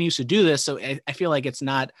just continues to do this. So I feel like it's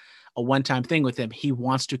not a one-time thing with him. He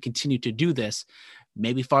wants to continue to do this.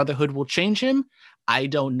 Maybe fatherhood will change him. I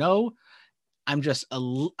don't know.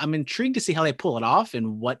 I'm intrigued to see how they pull it off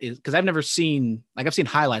and what is, because I've seen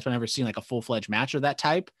highlights, but I've never seen like a full-fledged match of that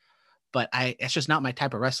type. But it's just not my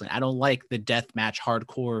type of wrestling. I don't like the death match,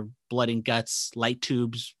 hardcore, blood and guts, light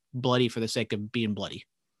tubes, bloody for the sake of being bloody.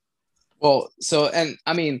 Well, so, and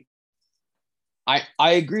I mean, I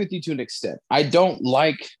agree with you to an extent. I don't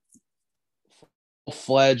like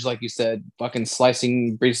full-fledged, like you said, fucking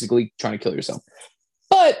slicing, basically trying to kill yourself.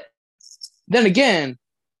 But then again,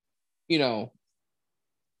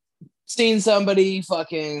 seeing somebody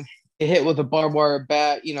fucking get hit with a barbed wire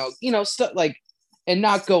bat, stuff like, and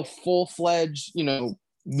not go full-fledged,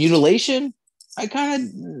 mutilation. I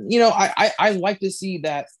kind of, I like to see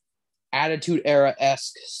that Attitude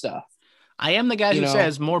Era-esque stuff. I am the guy who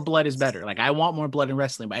says more blood is better. Like, I want more blood in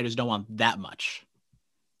wrestling, but I just don't want that much.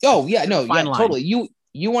 Oh yeah, no, Fine yeah, line. totally.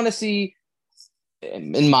 You want to see,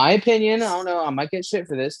 in my opinion, I don't know, I might get shit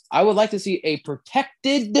for this. I would like to see a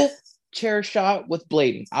protected chair shot with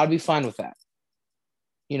blading. I'd be fine with that.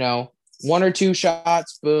 One or two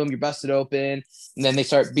shots, boom, you're busted open, and then they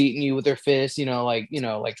start beating you with their fists, like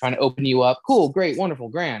trying to open you up. Cool, great, wonderful,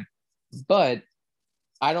 grand. But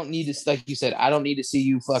I don't need to, like you said, I don't need to see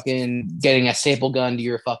you fucking getting a staple gun to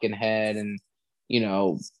your fucking head and,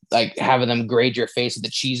 like having them grade your face with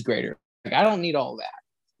the cheese grater. Like, I don't need all that.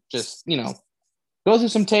 Just, go through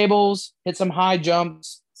some tables, hit some high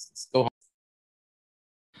jumps, go home.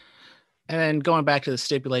 And then going back to the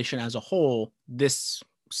stipulation as a whole, this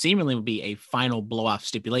seemingly would be a final blow-off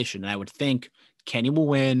stipulation. And I would think Kenny will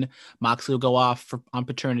win, Moxley will go off on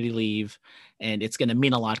paternity leave, and it's going to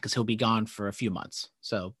mean a lot because he'll be gone for a few months.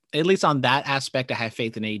 So at least on that aspect, I have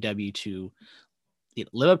faith in AEW to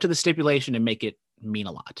live up to the stipulation and make it mean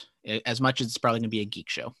a lot, as much as it's probably going to be a geek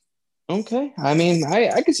show. Okay. I mean,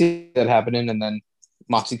 I could see that happening, and then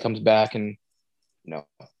Moxley comes back and,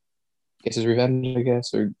 gets his revenge, I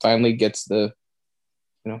guess, or finally gets the,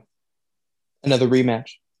 another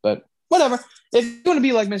rematch. But whatever. If you want to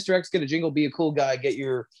be like Mr. X, get a jingle, be a cool guy, get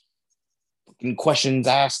your fucking questions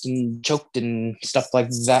asked and choked and stuff like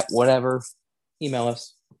that, whatever, email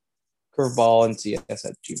us,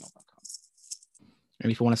 curveballncs@gmail.com.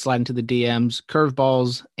 And if you want to slide into the DMs,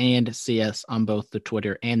 Curveballs and CS on both the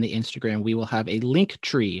Twitter and the Instagram, we will have a link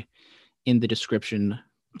tree in the description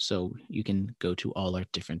so you can go to all our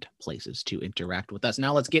different places to interact with us.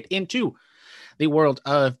 Now let's get into the world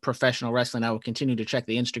of professional wrestling. I will continue to check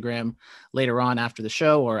the Instagram later on after the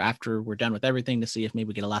show or after we're done with everything to see if maybe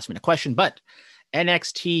we get a last minute question. But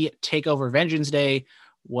NXT TakeOver Vengeance Day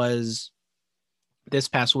was this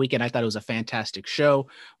past weekend. I thought it was a fantastic show.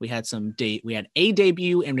 We had we had a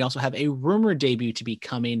debut, and we also have a rumored debut to be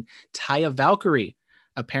coming. Taya Valkyrie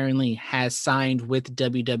apparently has signed with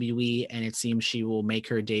WWE, and it seems she will make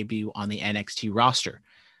her debut on the NXT roster.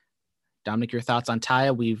 Dominic, your thoughts on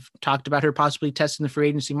Taya? We've talked about her possibly testing the free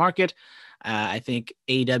agency market. I think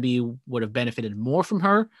AEW would have benefited more from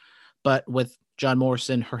her, but with John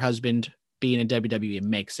Morrison, her husband, being in WWE, it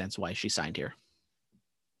makes sense why she signed here.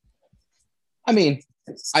 I mean,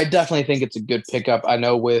 I definitely think it's a good pickup. I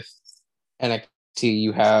know with NXT,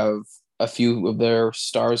 you have a few of their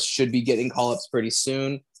stars should be getting call-ups pretty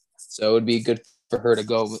soon. So it would be good for her to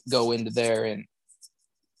go into there. And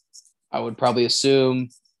I would probably assume,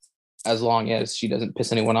 as long as she doesn't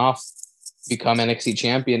piss anyone off, become NXT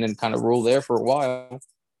champion and kind of rule there for a while.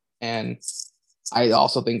 And I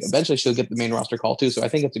also think eventually she'll get the main roster call too. So I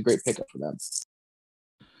think it's a great pickup for them.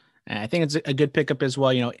 And I think it's a good pickup as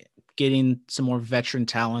well, getting some more veteran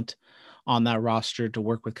talent on that roster to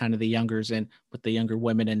work with kind of the youngers and with the younger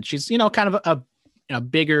women. And she's, kind of a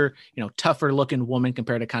bigger, tougher looking woman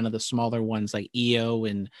compared to kind of the smaller ones like Io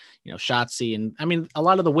and, Shotzi. And I mean, a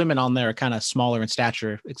lot of the women on there are kind of smaller in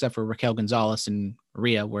stature, except for Raquel Gonzalez and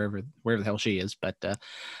Rhea, wherever the hell she is. But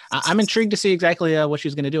I'm intrigued to see exactly what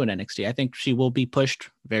she's going to do in NXT. I think she will be pushed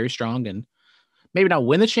very strong and maybe not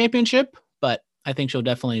win the championship, but I think she'll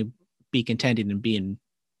definitely be contending and be in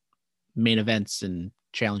main events and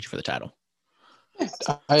challenge for the title. I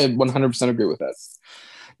 100% agree with that.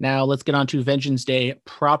 Now let's get on to Vengeance Day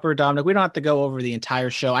proper, Dominic. We don't have to go over the entire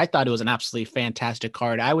show. I thought it was an absolutely fantastic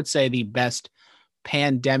card. I would say the best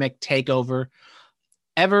pandemic takeover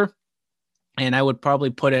ever. And I would probably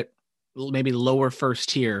put it maybe lower first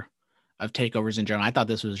tier of takeovers in general. I thought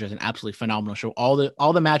this was just an absolutely phenomenal show. All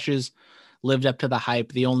the matches lived up to the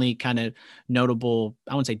hype. The only kind of notable,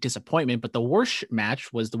 I wouldn't say disappointment, but the worst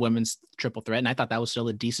match was the women's triple threat. And I thought that was still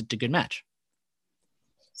a decent to good match.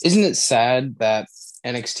 Isn't it sad that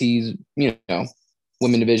NXT's,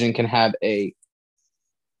 women division can have it's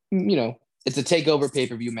a takeover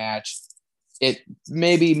pay-per-view match. It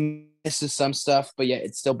maybe misses some stuff, but yeah,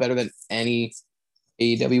 it's still better than any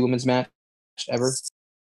AEW women's match ever.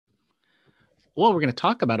 Well, we're going to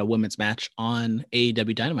talk about a women's match on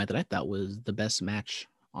AEW Dynamite that I thought was the best match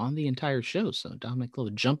on the entire show. So Dominic, a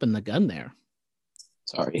little jump in the gun there.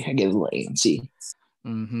 Sorry, I get a little antsy.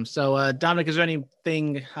 Mm-hmm. So Dominic, is there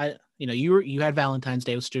anything, you had Valentine's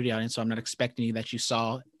Day with studio audience, so I'm not expecting you that you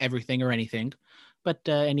saw everything or anything, but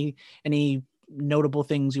any notable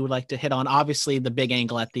things you would like to hit on? Obviously the big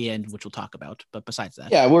angle at the end, which we'll talk about, but besides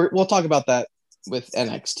that. Yeah, we'll talk about that with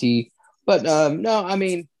NXT. But no, I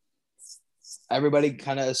mean, everybody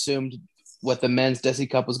kind of assumed what the men's Desi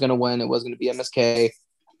Cup was going to win. It was going to be MSK.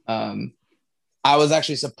 I was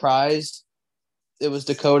actually surprised it was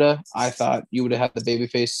Dakota. I thought you would have had the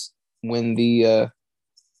babyface win the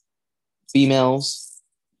females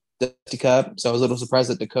Desi Cup. So I was a little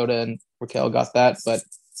surprised that Dakota and Raquel got that. But,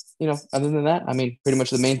 other than that, I mean, pretty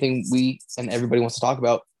much the main thing we and everybody wants to talk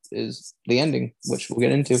about is the ending, which we'll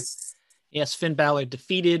get into. Yes, Finn Balor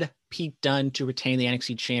defeated Pete Dunne to retain the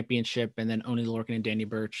NXT Championship, and then Oney Lorcan and Danny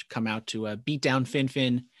Burch come out to beat down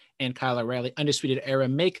Finn and Kyle O'Reilly. Undisputed Era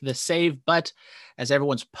make the save, but as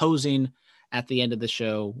everyone's posing at the end of the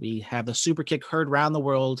show, we have the super kick heard around the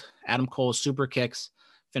world. Adam Cole super kicks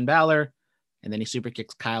Finn Balor, and then he super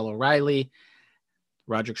kicks Kyle O'Reilly.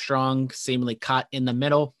 Roderick Strong seemingly caught in the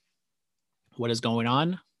middle. What is going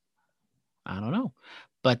on? I don't know.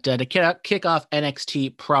 But to kick off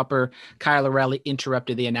NXT proper, Kyle O'Reilly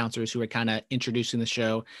interrupted the announcers who were kind of introducing the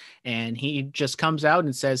show. And he just comes out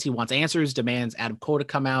and says he wants answers, demands Adam Cole to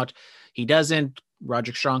come out. He doesn't.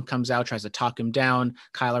 Roderick Strong comes out, tries to talk him down.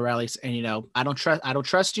 Kyle O'Reilly, and I don't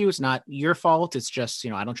trust you. It's not your fault. It's just,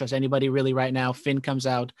 I don't trust anybody really right now. Finn comes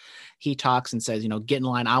out. He talks and says, get in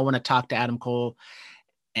line. I want to talk to Adam Cole.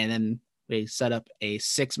 And then they set up a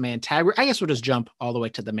 6-man tag. I guess we'll just jump all the way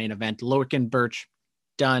to the main event. Lorcan, Burch,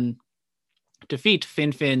 Dunne defeat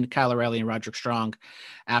Finn, Kyle O'Reilly, and Roderick Strong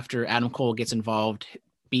after Adam Cole gets involved,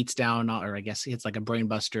 beats down, or I guess it's like a brain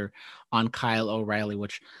buster on Kyle O'Reilly,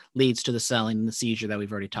 which leads to the selling and the seizure that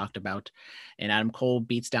we've already talked about. And Adam Cole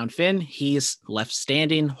beats down Finn. He's left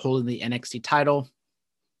standing, holding the NXT title.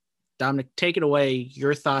 Dominic, take it away.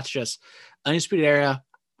 Your thoughts, just Undisputed Era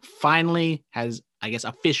finally has, I guess,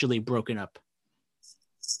 officially broken up.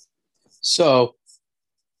 So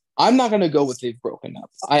I'm not gonna go with they've broken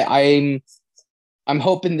up. I'm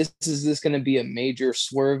hoping this is going to be a major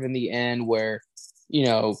swerve in the end where,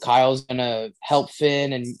 Kyle's going to help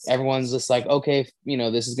Finn and everyone's just like, okay,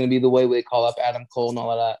 this is going to be the way we call up Adam Cole and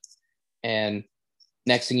all of that. And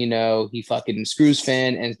next thing you know, he fucking screws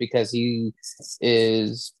Finn, and it's because he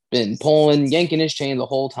is been yanking his chain the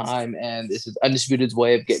whole time. And this is Undisputed's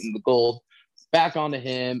way of getting the gold back onto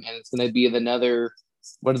him. And it's going to be another,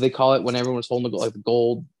 what do they call it when everyone's holding the gold, like the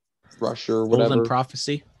gold rush or whatever? Golden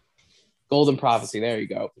Prophecy. Golden Prophecy. There you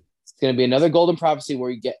go. It's going to be another Golden Prophecy where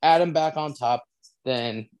you get Adam back on top.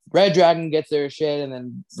 Then Red Dragon gets their shit. And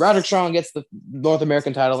then Roderick Strong gets the North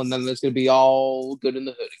American title. And then it's going to be all good in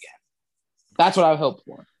the hood again. That's what I hope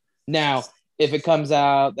for. Now, if it comes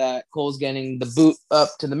out that Cole's getting the boot up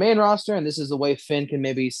to the main roster and this is the way Finn can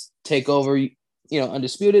maybe take over,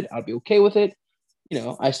 Undisputed, I'll be okay with it.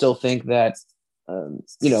 I still think that,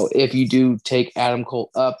 if you do take Adam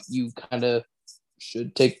Cole up, you kind of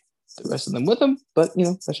should take the rest of them with them, but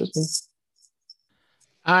that's just me.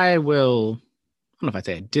 I don't know if I'd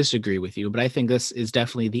say I disagree with you, but I think this is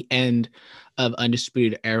definitely the end of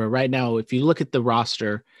Undisputed Era. Right now, if you look at the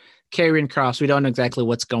roster, Karrion Kross, we don't know exactly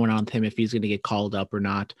what's going on with him, if he's going to get called up or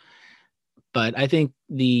not. But I think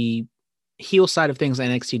the heel side of things,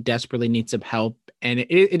 NXT desperately needs some help. And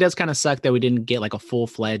it does kind of suck that we didn't get like a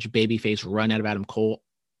full-fledged babyface run out of Adam Cole.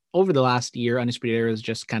 Over the last year, Undisputed Era has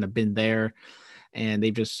just kind of been there. And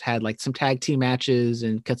they've just had like some tag team matches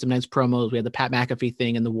and cut some nice promos. We had the Pat McAfee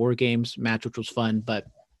thing and the War Games match, which was fun. But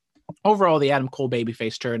overall, the Adam Cole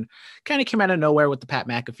babyface turn kind of came out of nowhere with the Pat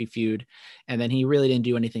McAfee feud. And then he really didn't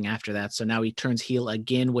do anything after that. So now he turns heel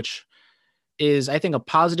again, which is, I think, a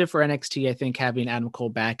positive for NXT. I think having Adam Cole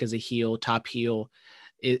back as a heel, top heel,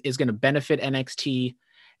 is going to benefit NXT.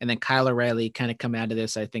 And then Kyle O'Reilly kind of come out of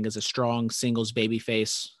this, I think, as a strong singles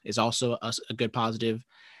babyface is also a good positive.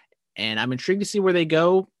 And I'm intrigued to see where they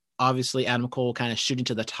go. Obviously, Adam Cole kind of shooting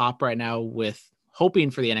to the top right now with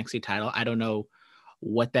hoping for the NXT title. I don't know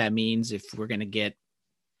what that means. If we're going to get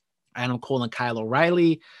Adam Cole and Kyle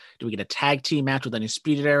O'Reilly, do we get a tag team match with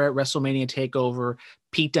Undisputed Era at WrestleMania TakeOver?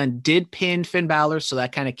 Pete Dunne did pin Finn Balor, so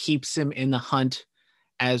that kind of keeps him in the hunt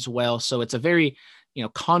as well. So it's a very,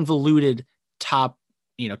 convoluted top,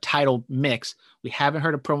 title mix. We haven't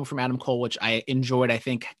heard a promo from Adam Cole, which I enjoyed. I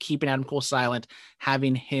think keeping Adam Cole silent,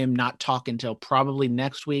 having him not talk until probably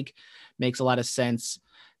next week makes a lot of sense.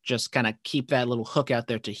 Just kind of keep that little hook out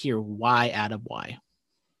there to hear why Adam, why.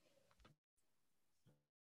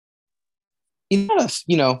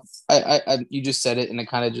 I you just said it, and I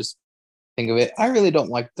kind of just think of it. I really don't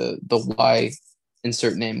like the why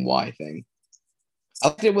insert name why thing. I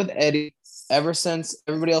liked it with Eddie ever since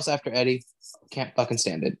everybody else after Eddie can't fucking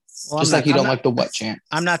stand it. Well, just like you don't like the what chant.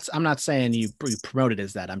 I'm not saying you promote it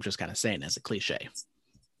as that. I'm just kind of saying it as a cliche.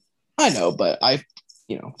 I know, but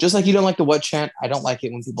just like you don't like the what chant, I don't like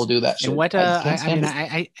it when people do that shit. And what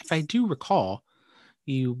if I do recall,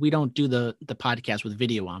 we don't do the podcast with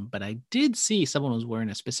video on, but I did see someone was wearing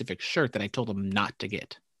a specific shirt that I told them not to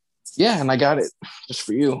get. Yeah, and I got it just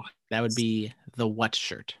for you. That would be the what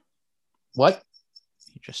shirt. What?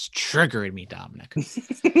 You just triggered me, Dominic.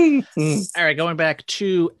 All right, going back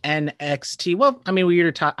to NXT. Well, I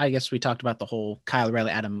mean, I guess we talked about the whole Kyle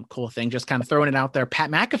O'Reilly, Adam Cole thing, just kind of throwing it out there. Pat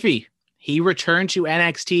McAfee, he returned to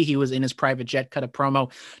NXT. He was in his private jet, cut a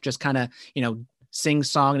promo, just kind of, sing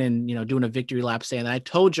song and, doing a victory lap saying that I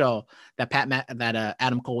told y'all that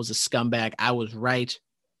Adam Cole was a scumbag. I was right.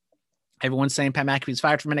 Everyone's saying Pat McAfee's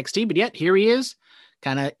fired from NXT, but yet here he is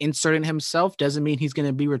kind of inserting himself. Doesn't mean he's going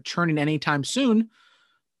to be returning anytime soon.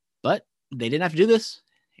 But they didn't have to do this,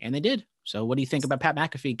 and they did. So what do you think about Pat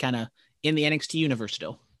McAfee kind of in the NXT universe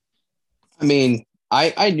still? I mean,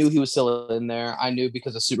 I knew he was still in there. I knew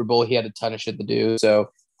because of Super Bowl he had a ton of shit to do.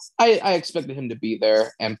 So I expected him to be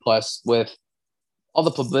there. And plus, with all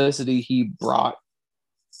the publicity he brought,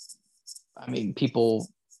 I mean, people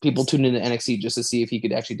tuned into NXT just to see if he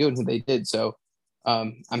could actually do it, and they did. So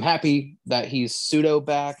I'm happy that he's pseudo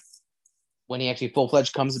back. When he actually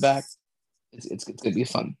full-fledged comes back, it's going to be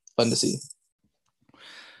fun to see.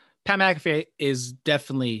 Pat McAfee is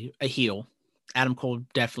definitely a heel. Adam Cole,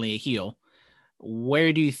 definitely a heel.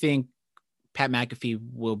 Where do you think Pat McAfee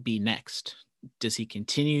will be next? Does he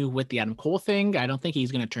continue with the Adam Cole thing? I don't think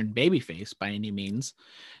he's going to turn babyface by any means.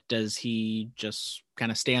 Does he just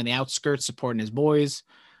kind of stay on the outskirts supporting his boys?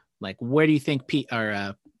 Like, where do you think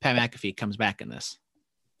Pat McAfee comes back in this?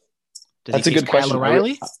 That's a good question. Kyle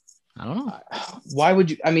O'Reilly? I don't know. Why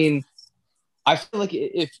would you? I mean, I feel like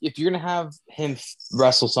if you're gonna have him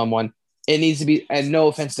wrestle someone, it needs to be. And no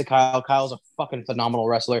offense to Kyle, Kyle's a fucking phenomenal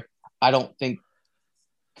wrestler. I don't think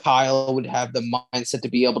Kyle would have the mindset to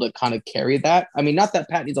be able to kind of carry that. I mean, not that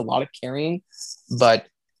Pat needs a lot of carrying, but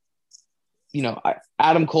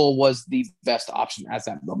Adam Cole was the best option at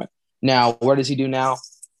that moment. Now, where does he do now?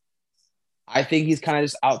 I think he's kind of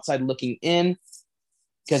just outside looking in,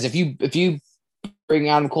 because if you bring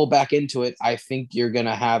Adam Cole back into it, I think you're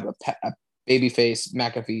gonna have a babyface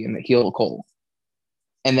McAfee and the heel Cole,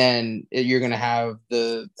 and then you're gonna have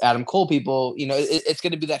the Adam Cole people. It's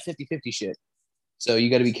gonna be that 50-50 shit. So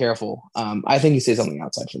you got to be careful. I think he says something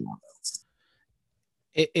outside from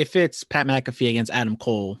that. If it's Pat McAfee against Adam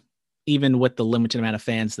Cole, even with the limited amount of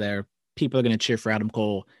fans there, people are going to cheer for Adam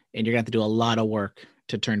Cole, and you're going to have to do a lot of work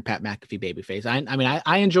to turn Pat McAfee babyface.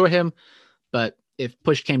 I enjoy him, but if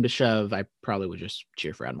push came to shove, I probably would just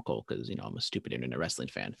cheer for Adam Cole because, I'm a stupid internet wrestling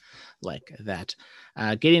fan like that.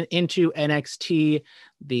 Getting into NXT,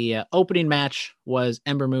 the opening match was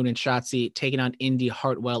Ember Moon and Shotzi taking on Indy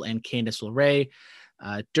Hartwell and Candice LeRae.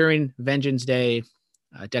 During Vengeance Day,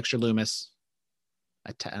 Dexter Lumis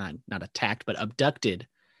not attacked, but abducted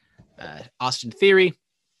Austin Theory,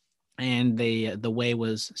 and the way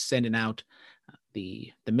was sending out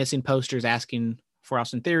the missing posters asking for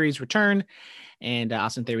Austin Theory's return, and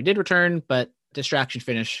Austin Theory did return, but distraction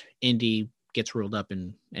finish. Indy gets rolled up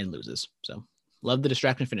and loses. So love the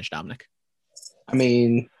distraction finish, Dominic. I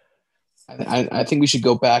mean, I think we should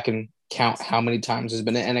go back and count how many times there's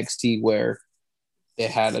been an NXT where they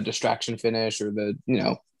had a distraction finish or the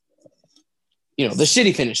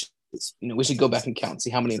shitty finishes. We should go back and count and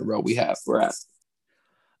see how many in a row we're at.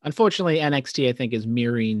 Unfortunately, NXT, I think, is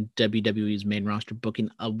mirroring WWE's main roster booking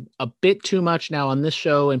a bit too much now. On this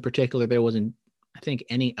show in particular, there wasn't, I think,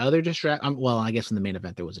 any other distraction. Well, I guess in the main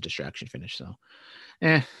event, there was a distraction finish. So,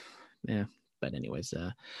 yeah. But anyways,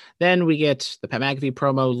 then we get the Pat McAfee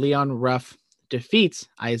promo. Leon Ruff defeats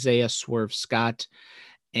Isaiah Swerve Scott.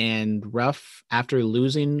 And Ruff, after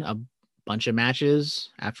losing a bunch of matches,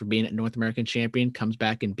 after being a North American champion, comes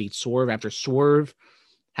back and beats Swerve after Swerve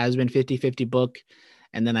has been 50-50 book.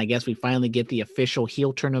 And then I guess we finally get the official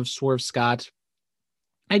heel turn of Swerve Scott.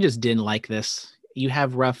 I just didn't like this. You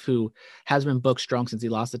have Ruff, who has been booked strong since he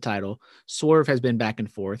lost the title. Swerve has been back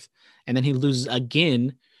and forth. And then he loses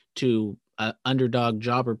again to an underdog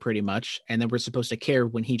jobber pretty much. And then we're supposed to care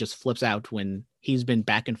when he just flips out when he's been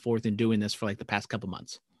back and forth and doing this for like the past couple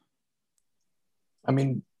months. I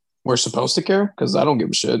mean, we're supposed to care because I don't give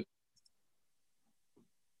a shit.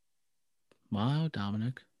 Wow,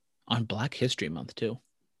 Dominic. On Black History Month too.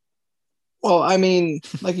 Well, I mean,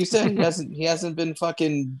 like you said, he hasn't been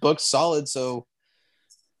fucking booked solid. So,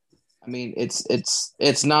 I mean,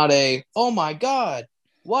 it's not a, oh my God,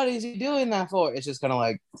 what is he doing that for? It's just kind of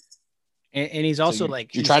like, and he's also so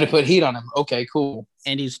you're trying to put heat on him. Okay, cool.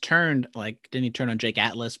 And he's turned didn't he turn on Jake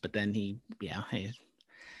Atlas? But then I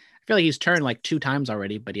feel like he's turned like 2 times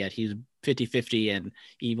already, but yet he's 50-50. And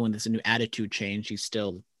even when there's a new attitude change, he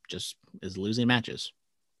still just is losing matches.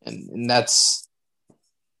 And that's,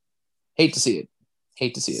 hate to see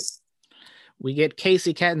it. We get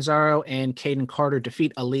Casey Catanzaro and Caden Carter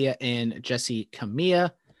defeat Aaliyah and Jessie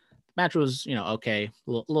Camilla. Match was, okay,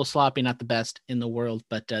 a little sloppy, not the best in the world,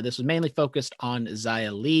 but this was mainly focused on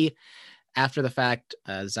Xia Li. After the fact,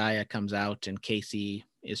 Xia comes out and Casey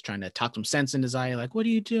is trying to talk some sense into Xia, like, what are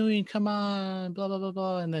you doing? Come on, blah, blah, blah,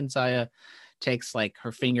 blah. And then Xia takes like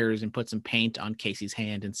her fingers and puts some paint on Casey's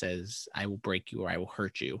hand and says, I will break you or I will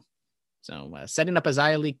hurt you. So setting up a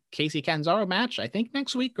Xia Li Casey Catanzaro match, I think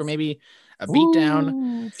next week, or maybe a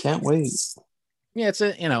beatdown. Can't wait. Yeah, it's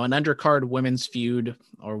an undercard women's feud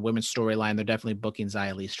or women's storyline. They're definitely booking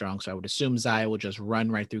Xia Li strong. So I would assume Xia will just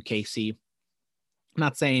run right through Casey. I'm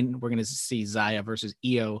not saying we're going to see Xia versus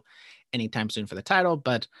Io anytime soon for the title,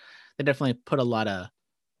 but they definitely put a lot of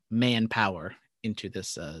manpower into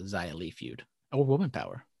this Xia Li feud, or woman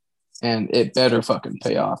power. And it better fucking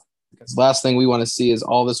pay off, because last thing we want to see is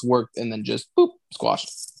all this work and then just boop, squash.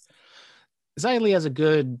 Xia Li has a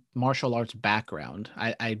good martial arts background.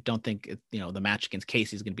 I don't think the match against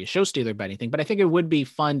Casey is going to be a show stealer by anything, but I think it would be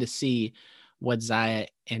fun to see what Xia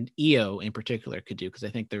and Io in particular could do, because I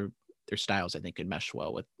think their styles could mesh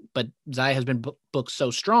well with. But Xia has been booked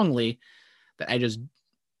so strongly that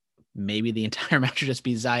maybe the entire match would just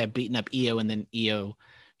be Xia beating up Io, and then Io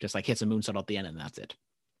just like hits a moonsault at the end, and that's it.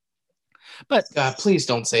 But God, please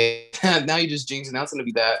don't say that. Now you just jinxed, and that's going to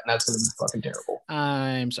be that, and that's going to be fucking terrible.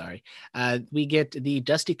 I'm sorry. We get the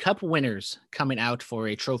Dusty Cup winners coming out for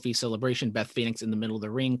a trophy celebration. Beth Phoenix in the middle of the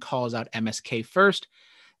ring calls out MSK first,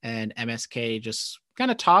 and MSK just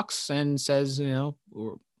kind of talks and says,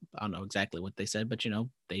 I don't know exactly what they said, but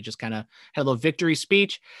they just kind of had a little victory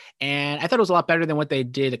speech, and I thought it was a lot better than what they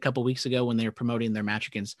did a couple weeks ago when they were promoting their match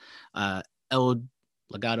against El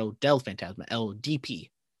Legado del Fantasma, LDP.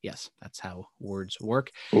 Yes, that's how words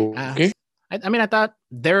work. Okay. I thought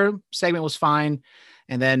their segment was fine,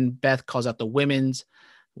 and then Beth calls out the women's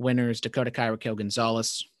winners, Dakota Kai, Raquel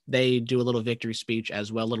Gonzalez. They do a little victory speech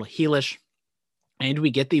as well, a little heelish, and we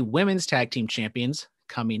get the women's tag team champions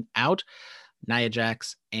coming out. Nia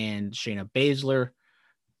Jax and Shayna Baszler.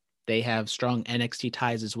 They have strong NXT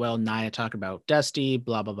ties as well. Nia talking about Dusty,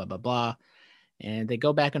 blah, blah, blah, blah, blah. And they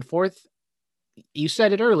go back and forth. You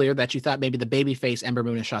said it earlier that you thought maybe the babyface Ember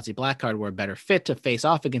Moon and Shotzi Blackheart were a better fit to face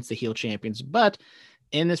off against the heel champions. But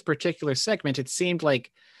in this particular segment, it seemed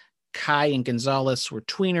like Kai and Gonzalez were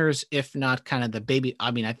tweeners, if not kind of the baby.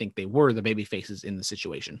 I mean, I think they were the baby faces in the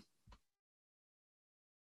situation.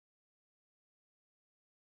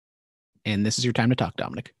 And this is your time to talk,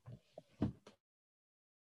 Dominic.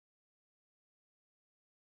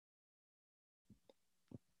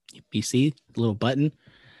 You see the little button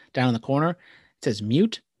down in the corner. It says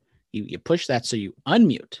mute. You push that so you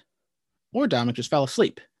unmute. Or Dominic just fell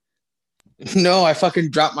asleep. No, I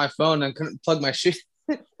fucking dropped my phone and couldn't plug my shit.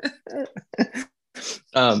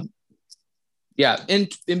 Yeah, in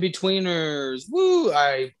betweeners. Woo!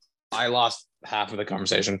 I lost half of the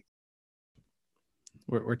conversation.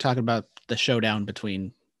 We're talking about the showdown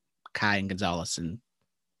between Kai and Gonzalez and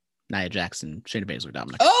Nia Jax and Shayna Baszler,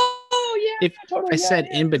 Dominic. Oh yeah. If I said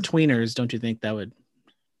in betweeners, don't you think that would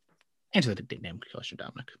answer the name question,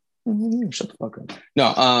 Dominic? Shut the fuck up.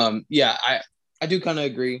 No, yeah, I do kind of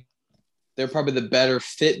agree. They're probably the better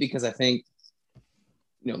fit because I think,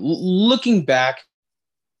 looking back,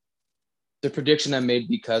 the prediction I made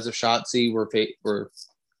because of Shotzi were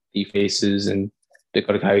the faces and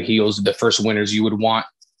Dakota Kai heels, the first winners you would want,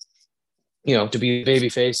 to be a baby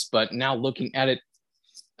face. But now looking at it,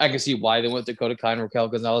 I can see why they went Dakota Kai and Raquel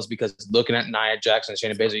Gonzalez, because looking at Nia Jax and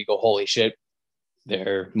Shayna Baszler, you go, holy shit,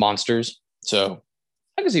 they're monsters. So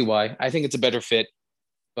I can see why. I think it's a better fit.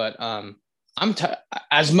 But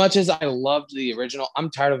as much as I loved the original, I'm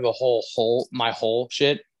tired of the my whole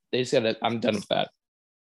shit. They said it. I'm done with that.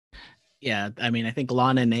 Yeah, I mean, I think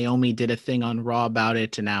Lana and Naomi did a thing on Raw about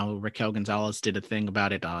it, and now Raquel Gonzalez did a thing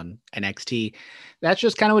about it on NXT. That's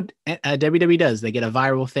just kind of what WWE does. They get a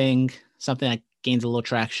viral thing, something that gains a little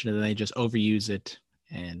traction, and then they just overuse it,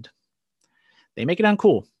 and they make it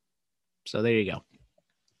uncool. So there you go.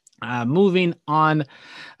 Moving on,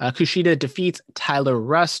 Kushida defeats Tyler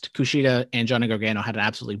Rust. Kushida and Johnny Gargano had an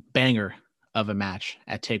absolutely banger of a match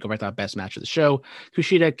at TakeOver. I thought best match of the show.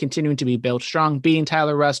 Kushida continuing to be built strong, beating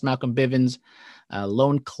Tyler Rust, Malcolm Bivens,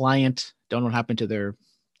 Lone Client. Don't know what happened to their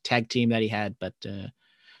tag team that he had, but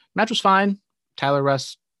match was fine. Tyler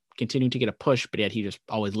Rust continuing to get a push, but yet he just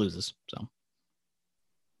always loses. So,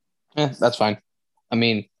 that's fine. I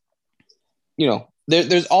mean,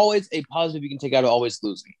 there's always a positive you can take out of always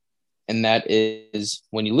losing. And that is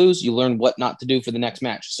when you lose, you learn what not to do for the next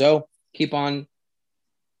match. So keep on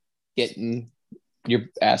getting your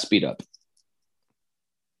ass beat up.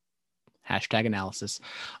 Hashtag analysis.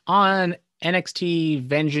 On NXT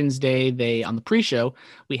Vengeance Day, on the pre-show,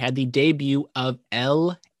 we had the debut of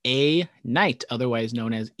L.A. Knight, otherwise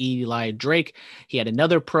known as Eli Drake. He had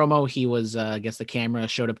another promo. He was, I guess the camera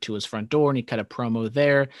showed up to his front door and he cut a promo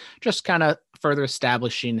there, just kind of further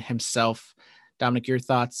establishing himself. Dominic, your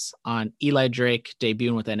thoughts on Eli Drake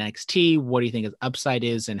debuting with NXT? What do you think his upside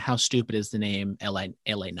is, and how stupid is the name LA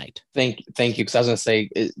Knight? Thank you. Because I was going to say,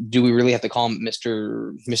 do we really have to call him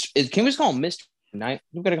Mr. Can we just call him Mr. Knight?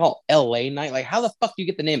 We're going to call LA Knight. Like, how the fuck do you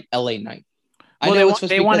get the name LA Knight? Well,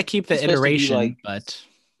 they want to keep the iteration, but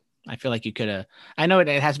I feel like you could have. I know it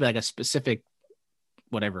has to be like a specific,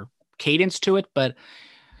 whatever cadence to it, but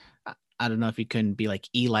I don't know if you couldn't be like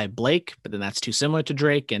Eli Blake, but then that's too similar to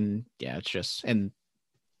Drake. And yeah, it's just, and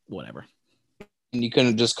whatever. And you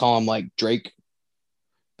couldn't just call him like Drake.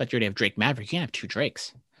 But you already have Drake Maverick. You can't have two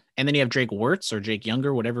Drakes. And then you have Drake Wirtz or Jake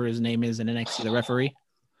Younger, whatever his name is in NXT, the referee.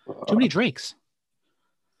 Too many Drakes.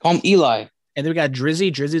 Call him Eli. And then we got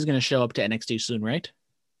Drizzy. Drizzy's going to show up to NXT soon, right?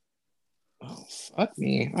 Oh, fuck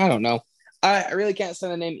me. I don't know. I really can't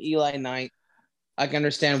stand the name Eli Knight. I can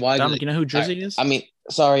understand why. Dominic, you know who Drizzy is? I mean,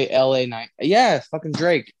 sorry, LA Knight. Yeah, fucking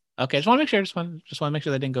Drake. Okay, just want to make sure. Just want to make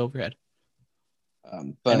sure that didn't go over your head.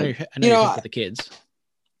 But I know you're hip with the kids.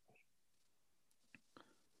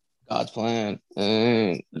 God's plan.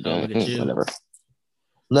 Look at you. Whatever.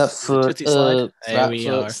 Left foot up, right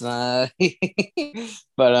foot slide.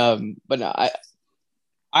 But no, I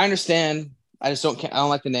understand. I just don't. I don't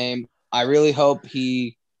like the name. I really hope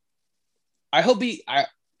he.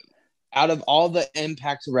 out of all the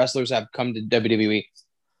Impact wrestlers that have come to WWE,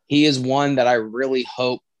 he is one that I really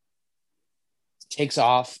hope takes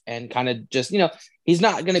off and kind of just, he's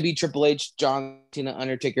not going to be Triple H, John Cena,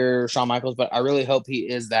 Undertaker, Shawn Michaels, but I really hope he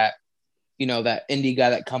is that, that indie guy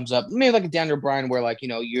that comes up, maybe like a Daniel Bryan, where like,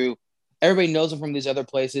 everybody knows him from these other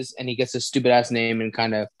places and he gets a stupid ass name and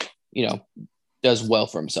kind of, does well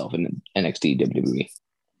for himself in NXT WWE.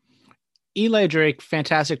 Eli Drake,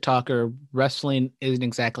 fantastic talker. Wrestling isn't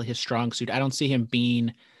exactly his strong suit. I don't see him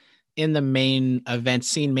being in the main event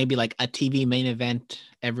scene, maybe like a TV main event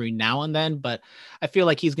every now and then, but I feel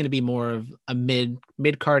like he's going to be more of a mid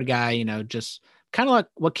card guy, just kind of like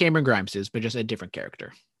what Cameron Grimes is, but just a different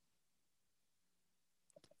character.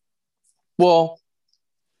 Well,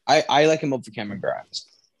 I like him up for Cameron Grimes,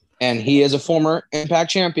 and he is a former Impact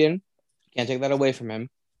champion. Can't take that away from him.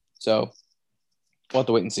 So we'll have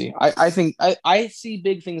to wait and see. I think I see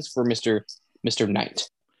big things for Mr. Knight.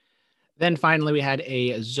 Then finally, we had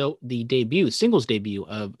the singles debut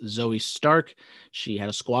of Zoe Stark. She had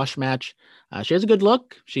a squash match. She has a good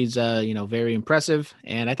look. She's, very impressive.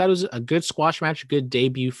 And I thought it was a good squash match, a good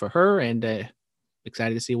debut for her, and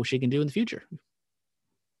excited to see what she can do in the future.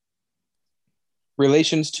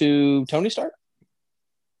 Relations to Tony Stark?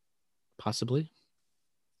 Possibly.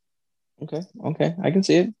 Okay. I can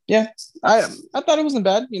see it. Yeah. I thought it wasn't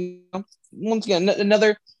bad. Once again,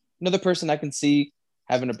 another person I can see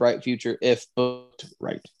having a bright future if booked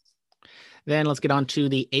right. Then let's get on to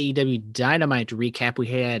the AEW Dynamite recap. We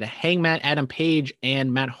had Hangman Adam Page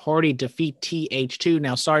and Matt Hardy defeat TH2.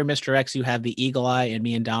 Now, sorry, Mr. X, you have the eagle eye, and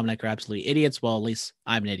me and Dominic are absolutely idiots. Well, at least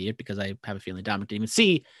I'm an idiot because I have a feeling Dominic didn't even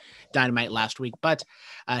see Dynamite last week. But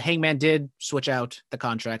Hangman did switch out the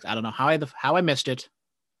contract. I don't know how I missed it,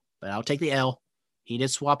 but I'll take the L. He did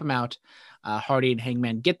swap him out. Hardy and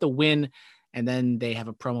Hangman get the win, and then they have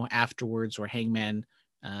a promo afterwards where Hangman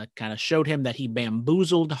kind of showed him that he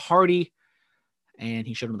bamboozled Hardy, and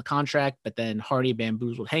he showed him the contract, but then Hardy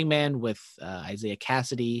bamboozled Hangman with Isaiah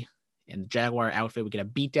Cassidy in the Jaguar outfit. We get a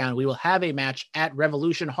beatdown. We will have a match at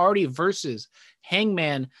Revolution. Hardy versus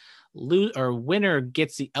Hangman. Winner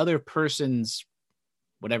gets the other person's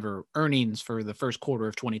whatever earnings for the first quarter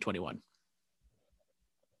of 2021.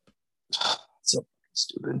 So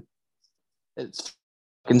stupid. It's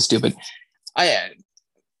fucking stupid.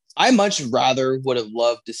 I much rather would have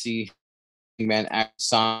loved to see Hangman act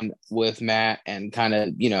on with Matt and kind of,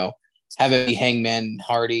 have it be Hangman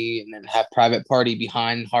Hardy and then have Private Party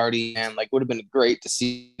behind Hardy, and like would have been great to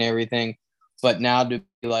see and everything. But now to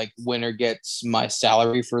be like winner gets my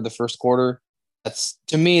salary for the first quarter,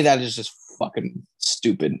 to me that is just fucking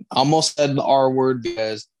stupid. I almost said the R word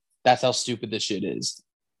because that's how stupid this shit is.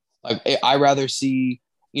 Like I rather see,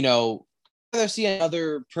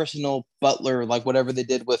 another personal butler, like whatever they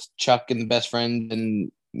did with Chuck and the best friend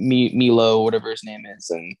and Milo, whatever his name is,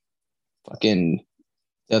 and fucking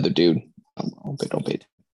the other dude. Don't pay.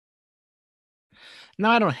 No,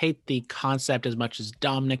 I don't hate the concept as much as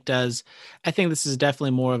Dominic does. I think this is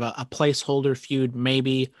definitely more of a placeholder feud.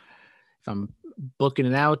 Maybe if I'm booking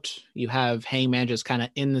it out, you have Hangman just kind of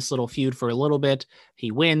in this little feud for a little bit.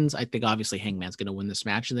 He wins. I think obviously Hangman's going to win this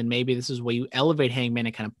match. And then maybe this is where you elevate Hangman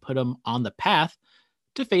and kind of put him on the path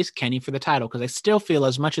to face Kenny for the title. Because I still feel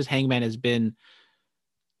as much as Hangman has been,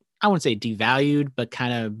 I wouldn't say devalued, but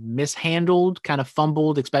kind of mishandled, kind of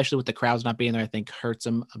fumbled, especially with the crowds not being there, I think hurts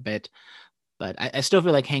him a bit. But I still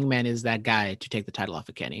feel like Hangman is that guy to take the title off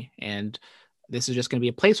of Kenny. And this is just going to be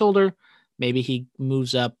a placeholder. Maybe he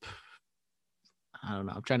moves up. I don't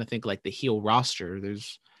know. I'm trying to think like the heel roster.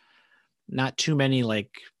 There's not too many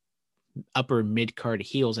like upper mid card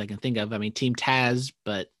heels I can think of. I mean, Team Taz,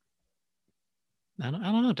 but I don't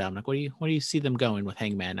know, Dominic. Where do you see them going with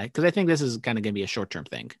Hangman? Because I think this is kind of going to be a short term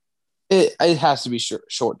thing. It has to be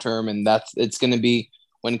short term, and it's going to be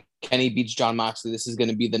when Kenny beats John Moxley. This is going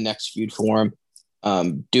to be the next feud for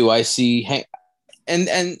him. Do I see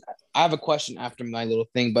and I have a question after my little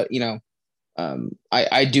thing, but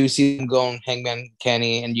I do see them going Hangman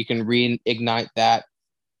Kenny, and you can reignite that,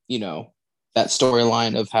 that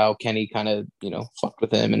storyline of how Kenny kind of, fucked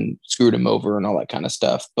with him and screwed him over and all that kind of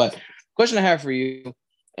stuff. But question I have for you,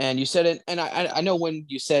 and you said it, and I know when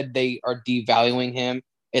you said they are devaluing him,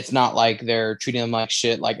 it's not like they're treating him like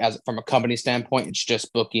shit, like as from a company standpoint, it's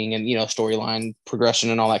just booking and, storyline progression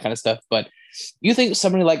and all that kind of stuff. But you think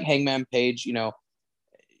somebody like Hangman Page,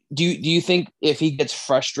 do you think if he gets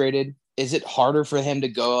frustrated, is it harder for him to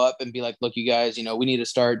go up and be like, look, you guys, we need to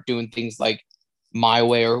start doing things like my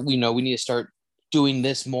way, or, we need to start doing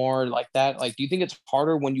this more like that? Like, do you think it's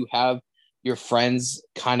harder when you have your friends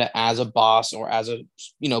kind of as a boss or as a,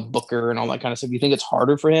 booker and all that kind of stuff? Do you think it's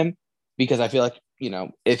harder for him? Because I feel like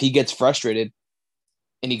if he gets frustrated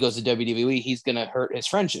and he goes to WWE, he's gonna hurt his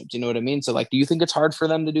friendships. You know what I mean? So like, do you think it's hard for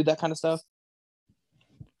them to do that kind of stuff?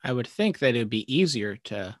 I would think that it would be easier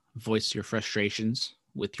to voice your frustrations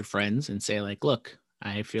with your friends and say, like, look,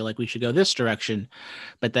 I feel like we should go this direction.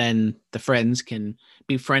 But then the friends can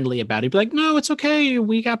be friendly about it. Be like, no, it's okay.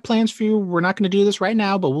 We got plans for you. We're not going to do this right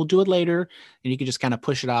now, but we'll do it later. And you can just kind of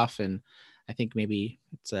push it off. And I think maybe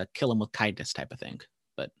it's a kill them with kindness type of thing.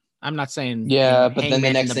 But I'm not saying Yeah, but then the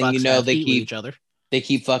Hangman and next thing you Bucks know, have they heat with keep each other.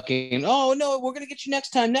 fucking, oh no, we're gonna get you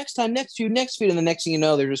next time, next feud, and the next thing you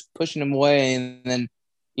know, they're just pushing him away, and then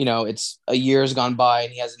it's a year's gone by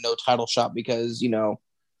and he has no title shot because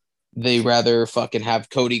they rather fucking have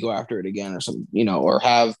Cody go after it again or something, or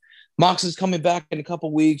have Mox is coming back in a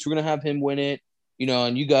couple weeks, we're gonna have him win it,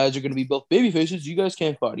 and you guys are gonna be both baby faces, you guys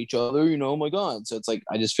can't fight each other, oh my god. So it's like,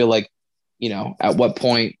 I just feel like, at what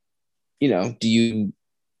point, do you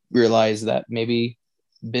realize that maybe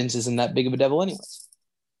Vince isn't that big of a devil anyways?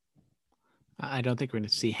 I don't think we're going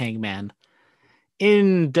to see Hangman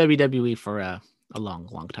in WWE for a long,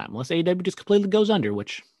 long time, unless AEW just completely goes under,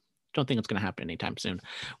 which I don't think it's going to happen anytime soon.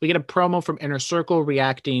 We get a promo from Inner Circle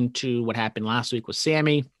reacting to what happened last week with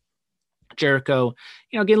Sammy. Jericho,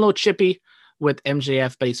 getting a little chippy with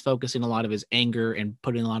MJF, but he's focusing a lot of his anger and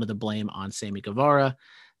putting a lot of the blame on Sammy Guevara.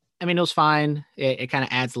 I mean, it was fine. It kind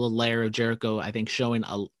of adds a little layer of Jericho, I think, showing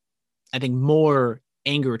more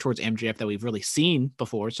anger towards MJF that we've really seen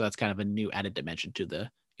before. So that's kind of a new added dimension to the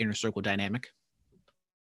Inner Circle dynamic.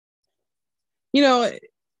 I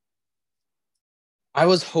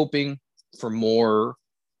was hoping for more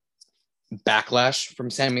backlash from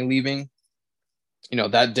Sammy leaving.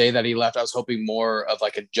 That day that he left, I was hoping more of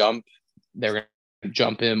like a jump. They're going to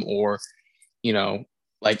jump him, or,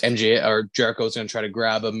 like MJ or Jericho's going to try to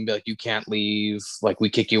grab him and be like, you can't leave. Like, we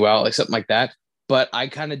kick you out, like something like that. But I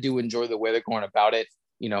kind of do enjoy the way they're going about it,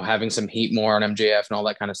 having some heat more on MJF and all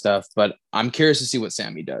that kind of stuff. But I'm curious to see what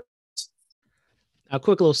Sammy does. A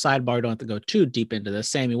quick little sidebar, don't have to go too deep into this.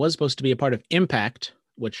 Sammy was supposed to be a part of Impact,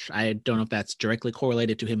 which I don't know if that's directly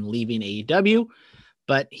correlated to him leaving AEW,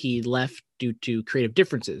 but he left due to creative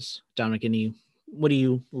differences. Dominic, what do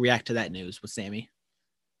you react to that news with Sammy?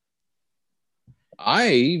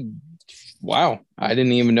 Wow. I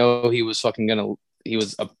didn't even know he was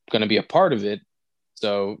gonna be a part of it.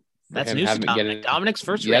 So that's news to Dominic. Dominic's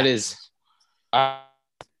first reaction. That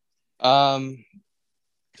is.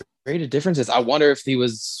 Creative differences. I wonder if he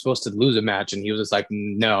was supposed to lose a match and he was just like,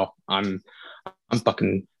 no, I'm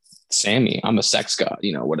fucking Sammy. I'm a sex god,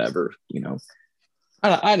 whatever,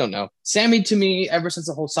 I don't know. Sammy, to me, ever since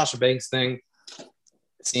the whole Sasha Banks thing,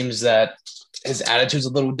 it seems that his attitude's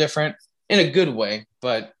a little different in a good way,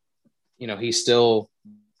 but he's still,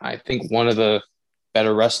 I think, one of the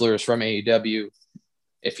better wrestlers from AEW.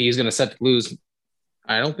 If he's going to set to lose,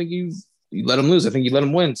 I don't think you let him lose. I think you let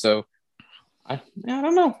him win. So I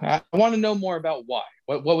don't know. I want to know more about why.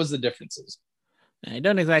 What was the differences? I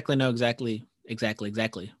don't exactly know exactly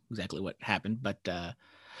what happened, but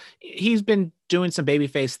he's been doing some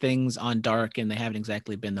babyface things on Dark, and they haven't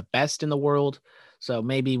exactly been the best in the world. So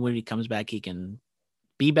maybe when he comes back, he can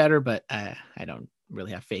be better, but I don't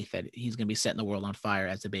really have faith that he's going to be setting the world on fire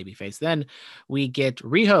as a babyface. Then we get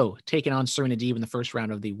Riho taking on Serena Deeb in the first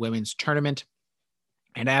round of the women's tournament.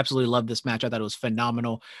 And I absolutely love this match. I thought it was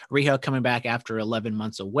phenomenal. Riho coming back after 11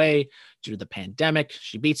 months away due to the pandemic.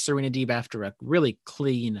 She beats Serena Deeb after a really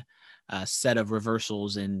clean set of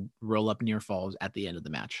reversals and roll-up near falls at the end of the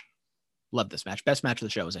match. Love this match. Best match of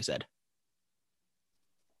the show, as I said.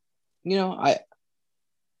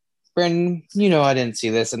 Brandon, I didn't see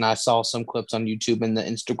this, and I saw some clips on YouTube and the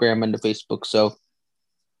Instagram and the Facebook. So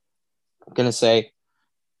I'm going to say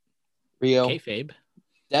Riho. Kayfabe.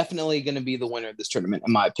 Definitely going to be the winner of this tournament,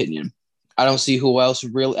 in my opinion. I don't see who else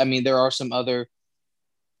really. I mean, there are some other.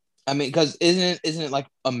 I mean, because isn't it like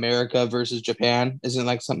America versus Japan? Isn't it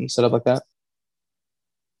like something set up like that?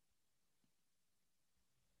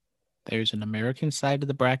 There's an American side of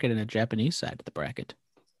the bracket and a Japanese side of the bracket.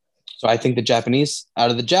 So I think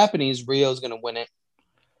out of the Japanese, Rio's going to win it.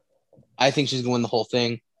 I think she's going to win the whole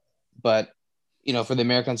thing. But, for the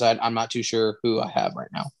American side, I'm not too sure who I have right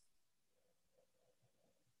now.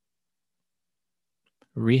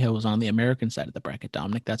 Riho was on the American side of the bracket,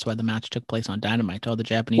 Dominic. That's why the match took place on Dynamite. All the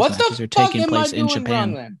Japanese matches are taking place in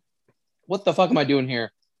Japan. Wrong, what the fuck am I doing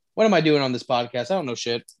here? What am I doing on this podcast? I don't know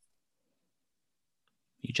shit.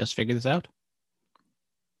 You just figured this out?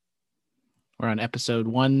 We're on episode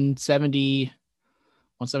 170,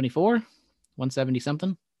 174, 170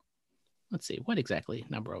 something. Let's see. What exactly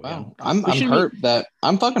number are we on? I'm hurt.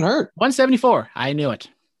 I'm fucking hurt. 174. I knew it.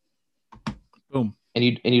 Boom. and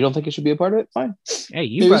you don't think it should be a part of it? Fine. Hey,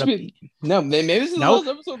 you Maybe brought this up. no, maybe this is No.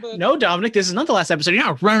 the last episode. But No, Dominic, this is not the last episode. You're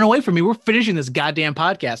not running away from me. We're finishing this goddamn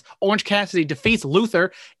podcast. Orange Cassidy defeats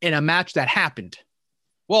Luther in a match that happened.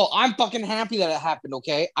 well, I'm fucking happy that it happened.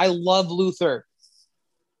 Okay, I love Luther.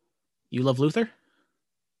 You love Luther?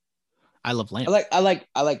 I love Lamp. I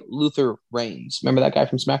like Luther Reigns. Remember that guy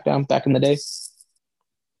from SmackDown back in the day?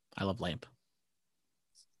 I love Lamp.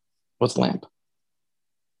 What's Lamp?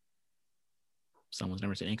 Someone's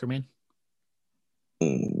never seen Anchorman?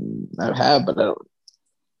 I have, but I don't.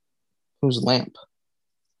 Who's Lamp?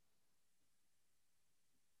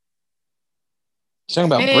 You talking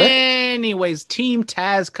about Brick? Anyways, Team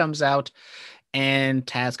Taz comes out and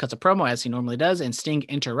Taz cuts a promo as he normally does, and Sting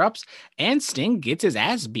interrupts, and Sting gets his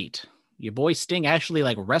ass beat. Your boy Sting actually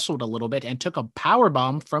like wrestled a little bit and took a power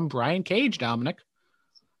bomb from Brian Cage, Dominic.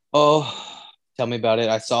 Oh, tell me about it.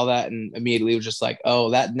 I saw that and immediately was just like,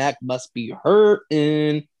 oh, that neck must be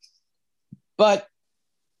hurting. But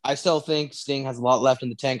I still think Sting has a lot left in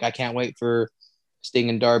the tank. I can't wait for Sting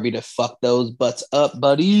and Darby to fuck those butts up,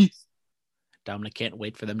 buddy. Dominic can't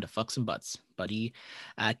wait for them to fuck some butts, buddy.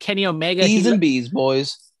 Kenny Omega. Bees and bees,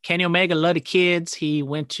 boys. Kenny Omega loved the kids. He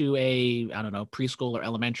went to a, I don't know, preschool or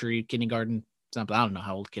elementary, kindergarten, something. I don't know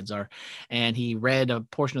how old kids are. And he read a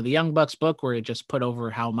portion of the Young Bucks book where it just put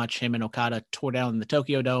over how much him and Okada tore down the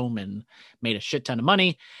Tokyo Dome and made a shit ton of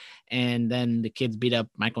money. And then the kids beat up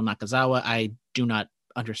Michael Nakazawa. I do not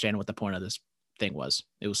understand what the point of this thing was.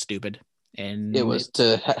 It was stupid. And It was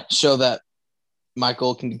to show that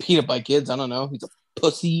Michael can be beat up by kids. I don't know. He's a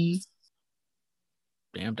pussy.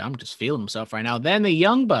 Damn, I'm just feeling himself right now. Then the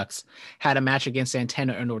Young Bucks had a match against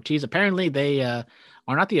Santana and Ortiz. Apparently, they are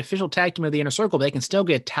not the official tag team of the Inner Circle, but they can still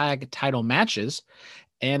get tag title matches.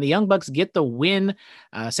 And the Young Bucks get the win.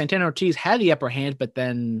 Santana Ortiz had the upper hand, but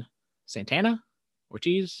then Santana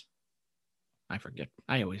Ortiz, I forget.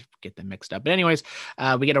 I always get them mixed up. But anyways,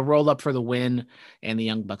 we get a roll up for the win, and the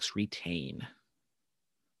Young Bucks retain.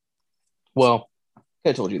 Well,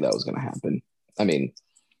 I told you that was going to happen. I mean,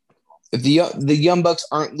 if the Young Bucks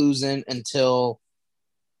aren't losing until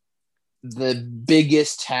the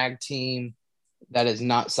biggest tag team that is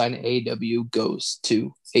not signed to AEW goes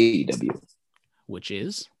to AEW, Which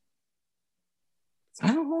is I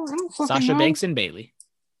don't know. I don't fucking Sasha know. Banks and Bailey.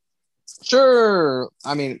 Sure.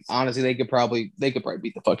 I mean, honestly, they could probably beat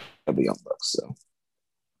the fuck out of the Young Bucks. So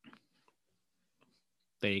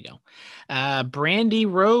There you go. Brandy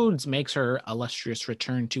Rhodes makes her illustrious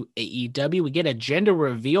return to AEW. We get a gender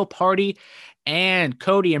reveal party, and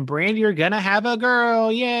Cody and Brandy are going to have a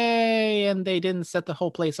girl. Yay. And they didn't set the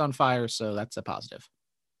whole place on fire, so that's a positive.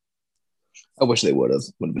 I wish they would have.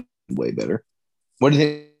 Would have been way better. What do you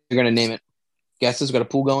think they're going to name it? Guesses? Got a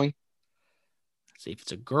pool going? See if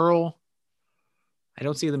it's a girl. I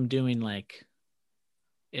don't see them doing like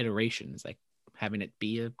iterations, like having it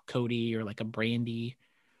be a Cody or like a Brandy.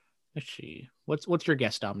 Let's see. What's your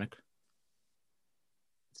guess, Dominic?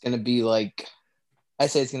 It's going to be like, I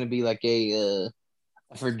say it's going to be like a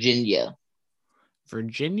Virginia.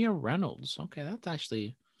 Virginia Reynolds. Okay, that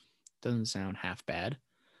actually doesn't sound half bad.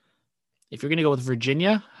 If you're going to go with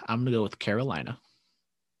Virginia, I'm going to go with Carolina.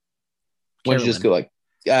 Why don't you just go like,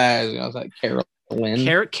 I was like Carolyn.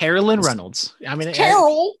 Carolyn Reynolds. I mean,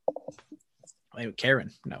 Carol. Karen.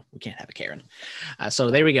 No, we can't have a Karen. So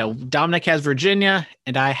there we go. Dominic has Virginia,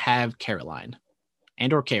 and I have Caroline,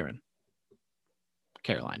 and or Karen.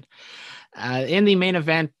 Caroline. In the main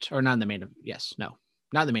event, or not in the main event. Yes, no,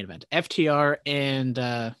 not the main event. FTR and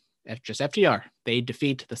just FTR. They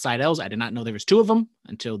defeat the Seidels. I did not know there was two of them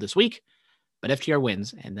until this week, but FTR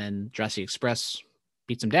wins, and then Jurassic Express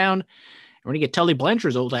beats them down. And we're gonna get Tully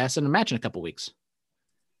Blanchard's old ass in a match in a couple weeks.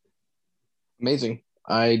 Amazing.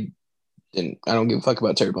 I don't give a fuck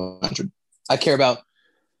about Terry Blanchard. I care about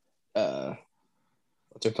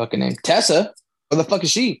what's her fucking name? Tessa. Where the fuck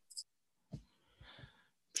is she?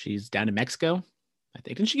 She's down in Mexico. I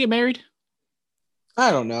think. Didn't she get married?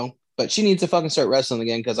 I don't know. But she needs to fucking start wrestling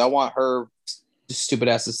again because I want her stupid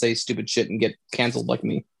ass to say stupid shit and get canceled like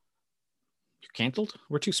me. You're canceled?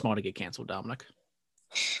 We're too small to get canceled, Dominic.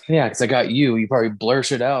 Yeah, because I got you. You probably blur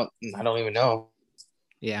shit out. I don't even know.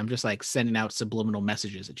 Yeah, I'm just like sending out subliminal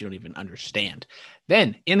messages that you don't even understand.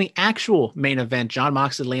 Then, in the actual main event, Jon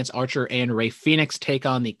Moxley, Lance Archer, and Rey Fenix take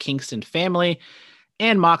on the Kingston family.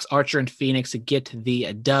 And Mox, Archer, and Phoenix get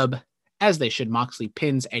the dub, as they should. Moxley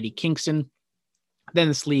pins Eddie Kingston. Then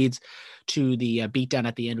this leads to the beatdown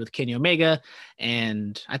at the end with Kenny Omega.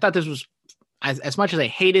 And I thought this was, as much as I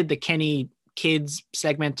hated the Kenny Kids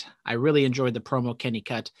segment, I really enjoyed the promo Kenny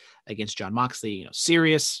cut against Jon Moxley. You know,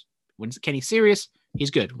 serious. When Kenny's serious, he's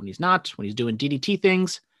good. When he's not, when he's doing DDT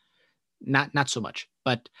things, not so much.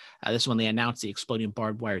 But this one, they announced the exploding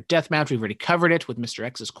barbed wire death match. We've already covered it with Mr.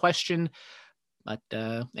 X's question. But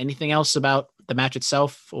anything else about the match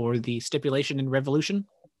itself or the stipulation in Revolution?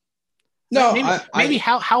 No, maybe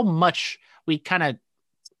how much we kind of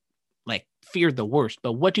like feared the worst,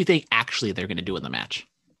 but what do you think actually they're going to do in the match?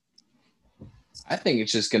 I think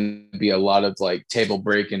it's just going to be a lot of like table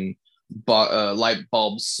breaking, light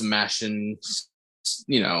bulbs smashing.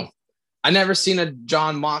 I never seen a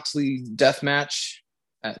John Moxley death match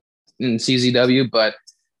in CZW, but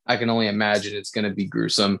I can only imagine it's going to be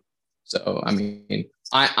gruesome. So, I mean,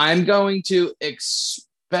 I'm going to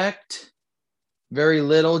expect very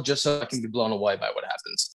little just so I can be blown away by what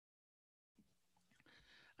happens.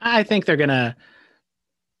 I think they're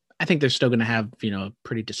still going to have, a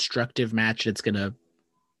pretty destructive match. It's going to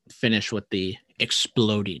finish with the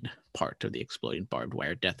exploding part of the exploding barbed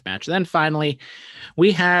wire death match. Then finally,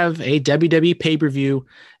 we have a WWE pay-per-view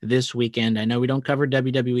this weekend. I know we don't cover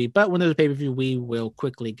WWE, but when there's a pay-per-view, we will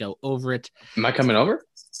quickly go over it. Am I coming over?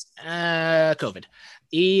 COVID.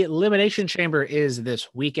 Elimination Chamber is this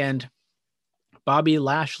weekend. Bobby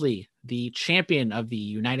Lashley, the champion of the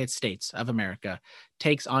United States of America,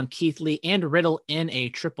 takes on Keith Lee and Riddle in a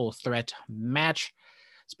triple threat match.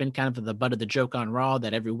 It's been kind of the butt of the joke on Raw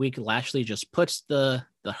that every week Lashley just puts the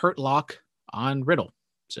hurt lock on Riddle.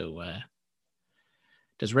 So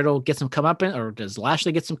does Riddle get some comeuppance, or does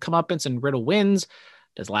Lashley get some comeuppance and Riddle wins?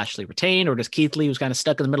 Does Lashley retain, or does Keith Lee, who's kind of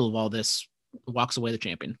stuck in the middle of all this, walks away the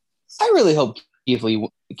champion? I really hope Keith Lee.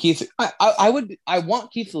 I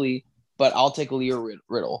want Keith Lee, but I'll take Leo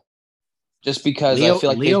Riddle, just because I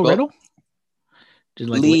feel like Leo Riddle.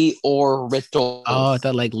 Lee or Riddle. Oh, I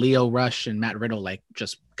thought like Leo Rush and Matt Riddle like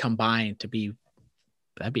just combined to be.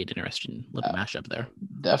 That'd be an interesting little mashup there.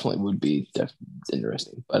 Definitely would be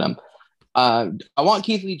interesting. But I want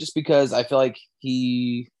Keith Lee just because I feel like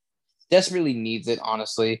he desperately needs it,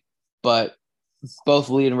 honestly. But both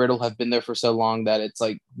Lee and Riddle have been there for so long that it's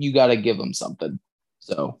like you got to give them something.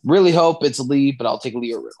 So really hope it's Lee, but I'll take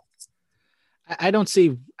Lee or Riddle.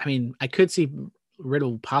 I could see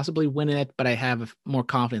Riddle possibly winning it, but I have more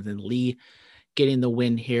confidence in Lee getting the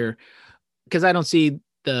win here because I don't see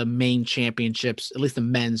the main championships, at least the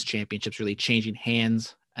men's championships, really changing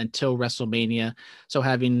hands until WrestleMania. So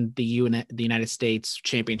having the United States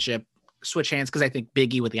Championship switch hands, because I think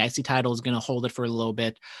Big E with the IC title is going to hold it for a little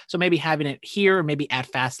bit. So maybe having it here, maybe at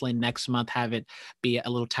Fastlane next month, have it be a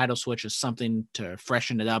little title switch or something to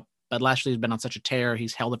freshen it up. But Lashley's been on such a tear.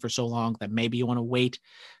 He's held it for so long that maybe you want to wait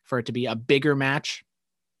for it to be a bigger match,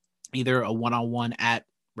 either a one-on-one at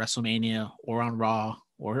WrestleMania or on Raw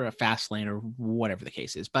or a Fastlane or whatever the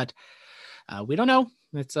case is. But we don't know.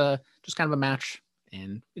 It's just kind of a match,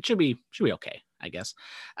 and it should be okay, I guess.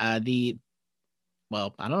 I don't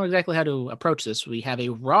know exactly how to approach this. We have a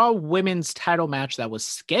Raw Women's title match that was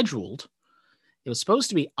scheduled. It was supposed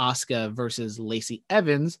to be Asuka versus Lacey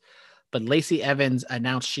Evans, but Lacey Evans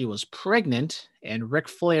announced she was pregnant, and Ric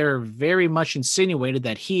Flair very much insinuated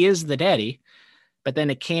that he is the daddy. But then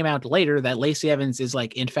it came out later that Lacey Evans is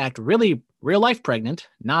in fact, really real life pregnant,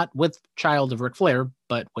 not with child of Ric Flair,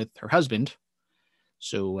 but with her husband.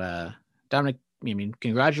 So, Dominic,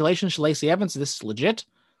 congratulations to Lacey Evans. This is legit.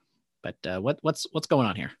 But what's going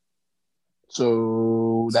on here?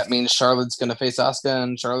 So that means Charlotte's going to face Asuka,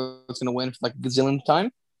 and Charlotte's going to win for a gazillion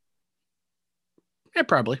time? Yeah,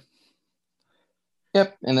 probably.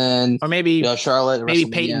 Yep, and then or maybe Charlotte, maybe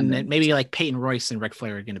Peyton, and maybe Peyton Royce and Ric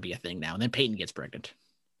Flair are going to be a thing now, and then Peyton gets pregnant.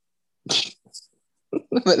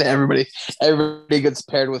 Then everybody gets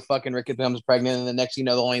paired with fucking Rick and becomes pregnant, and the next the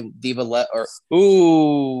only diva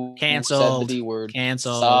canceled. Said the D word.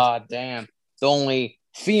 Canceled. Ah, damn. The only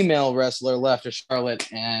female wrestler left is Charlotte,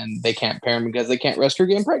 and they can't pair them because they can't risk her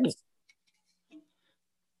getting pregnant.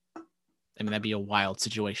 That'd be a wild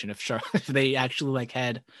situation if they actually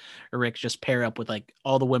had Rick just pair up with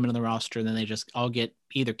all the women on the roster, and then they just all get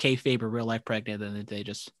either kayfabe or real life pregnant, and then they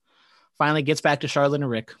just finally gets back to Charlotte and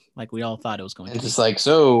Rick like we all thought it was going to. It's just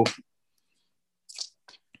so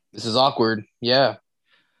this is awkward. Yeah.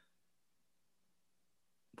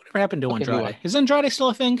 Whatever happened to Andrade? Is Andrade still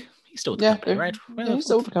a thing? He's still with the company, right? Yeah, he's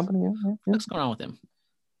still with the company. Yeah. What's going on with him?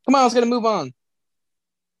 Come on, let's get to move on.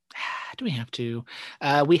 Do we have to?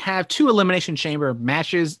 We have 2 Elimination Chamber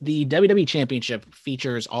matches. The WWE Championship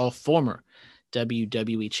features all former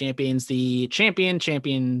WWE champions. The champion,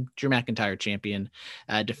 Drew McIntyre champion,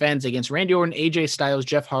 defends against Randy Orton, AJ Styles,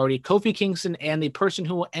 Jeff Hardy, Kofi Kingston, and the person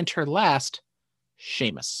who will enter last,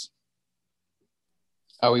 Sheamus.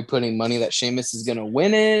 Are we putting money that Sheamus is going to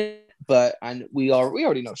win it? But we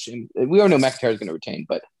already know Sheamus. We already know McIntyre is going to retain.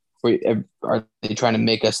 But are they trying to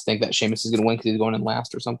make us think that Sheamus is going to win because he's going in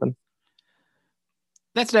last or something?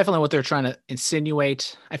 That's definitely what they're trying to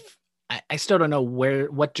insinuate. I still don't know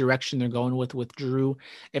what direction they're going with Drew.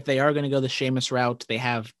 If they are going to go the Sheamus route, they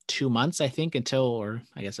have 2 months, I think, or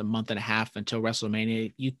I guess a month and a half until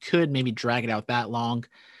WrestleMania. You could maybe drag it out that long,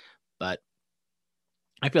 but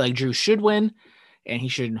I feel like Drew should win, and he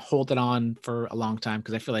should hold it on for a long time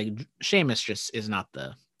because I feel like Sheamus just is not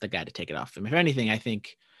the guy to take it off him. If anything, I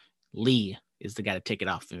think Lee is the guy to take it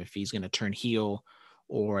off him if he's going to turn heel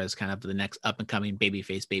or as kind of the next up and coming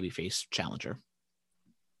babyface challenger.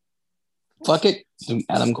 Fuck it,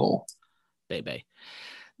 Adam Cole. Baby.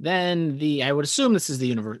 Then I would assume this is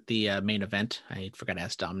the main event. I forgot to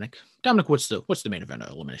ask Dominic. Dominic, what's the main event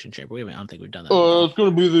of Elimination Chamber? I don't think we've done that. It's gonna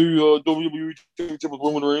be the WWE Championship with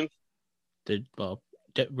Roman Reigns.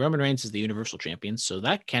 Roman Reigns is the Universal Champion, so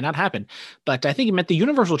that cannot happen. But I think he meant the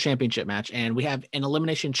Universal Championship match, and we have an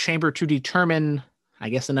Elimination Chamber to determine, I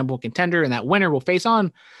guess, the number one contender, and that winner will face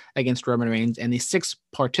on against Roman Reigns. And the 6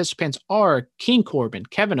 participants are King Corbin,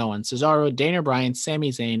 Kevin Owens, Cesaro, Daniel Bryan, Sami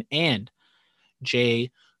Zayn, and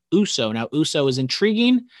Jey Uso. Now, Uso is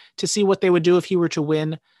intriguing to see what they would do if he were to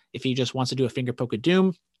win, if he just wants to do a finger poke of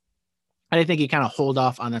doom. And I think you kind of hold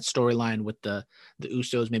off on that storyline with the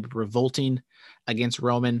Usos maybe revolting against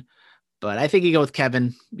Roman. But I think you go with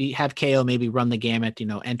Kevin, have KO maybe run the gamut,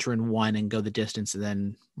 enter in 1 and go the distance. And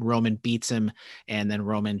then Roman beats him. And then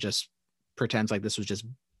Roman just pretends like this was just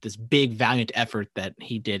this big, valiant effort that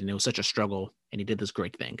he did. And it was such a struggle. And he did this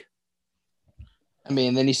great thing. I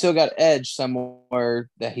mean, then he still got Edge somewhere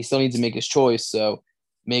that he still needs to make his choice. So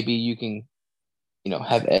maybe you can,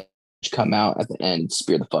 have Edge come out at the end,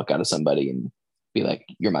 spear the fuck out of somebody and be like,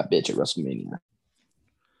 you're my bitch at WrestleMania.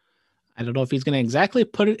 I don't know if he's going to exactly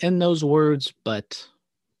put it in those words, but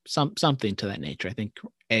something to that nature. I think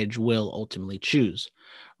Edge will ultimately choose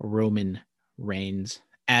Roman Reigns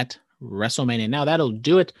at WrestleMania. Now that'll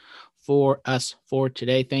do it for us for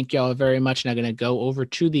today. Thank you all very much. Now going to go over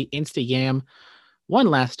to the Instagram one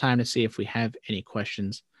last time to see if we have any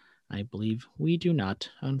questions. I believe we do not,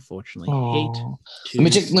 unfortunately.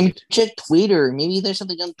 Let me check Twitter. Maybe there's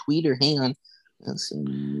something on Twitter. Hang on. Let's see.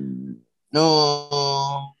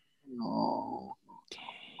 No. Dang.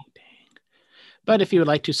 But if you would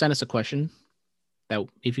like to send us a question,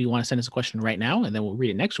 if you want to send us a question right now, and then we'll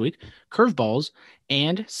read it next week, Curveballs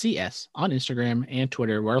and CS on Instagram and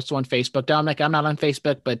Twitter. We're also on Facebook. Dominic, I'm not on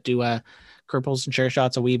Facebook, but do Curveballs and Chair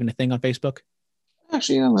Shots, are we even a thing on Facebook?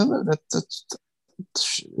 Actually,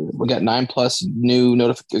 we got 9+ new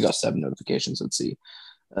notifications. We got 7 notifications. Let's see.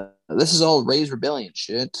 This is all Raise Rebellion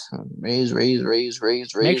shit. Raise.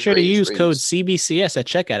 Make sure to use code CBCS at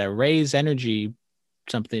checkout at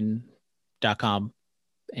raiseenergysomething.com,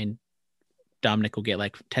 and Dominic will get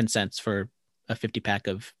like 10 cents for a 50-pack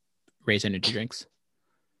of Raise energy drinks.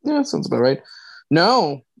 Yeah, sounds about right.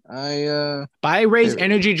 No, I buy Raise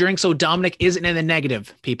energy drinks so Dominic isn't in the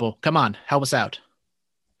negative. People, come on, help us out.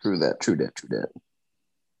 True that. True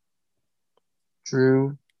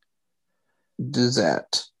does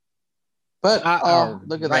that. But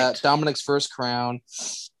look at that. Dominic's first crown.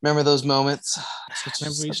 Remember those moments?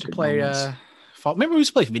 Remember we used to play Remember we used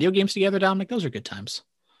to play video games together, Dominic? Those are good times.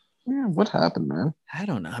 Yeah, what happened, man? I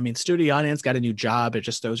don't know. I mean, Studio Audience got a new job. It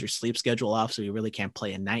just throws your sleep schedule off, so you really can't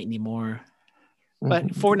play at night anymore. But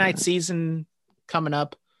Fortnite season coming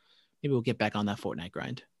up. Maybe we'll get back on that Fortnite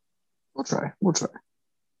grind. We'll try.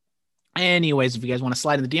 Anyways, if you guys want to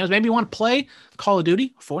slide in the DMs, maybe you want to play Call of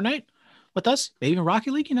Duty, Fortnite with us, maybe even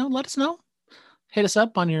Rocket League, let us know. Hit us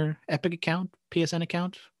up on your Epic account, PSN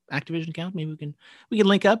account, Activision account. Maybe we can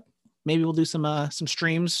link up. Maybe we'll do some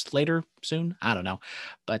streams later soon. I don't know.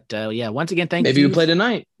 But yeah, once again, thank you. Maybe we play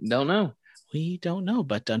tonight. Don't know. We don't know.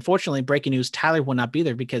 But unfortunately, breaking news, Tyler will not be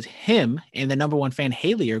there because him and the number one fan,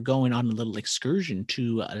 Haley, are going on a little excursion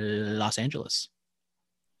to Los Angeles.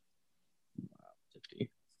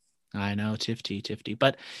 I know, Tifty.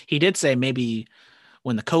 But he did say maybe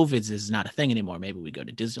when the COVIDs is not a thing anymore, maybe we go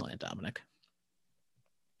to Disneyland, Dominic.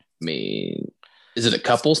 I mean, is it a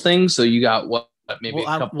couples thing? So you got maybe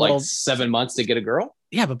 7 months to get a girl?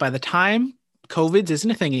 Yeah, but by the time COVIDs isn't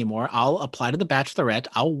a thing anymore, I'll apply to the Bachelorette,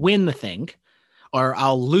 I'll win the thing, or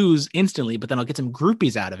I'll lose instantly, but then I'll get some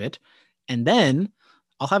groupies out of it, and then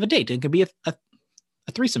I'll have a date. It could be a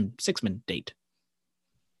threesome, 6-man date.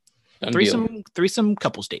 Threesome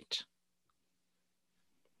couples date.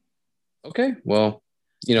 Okay, well,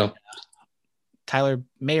 Tyler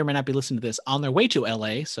may or may not be listening to this on their way to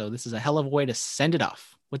LA, so this is a hell of a way to send it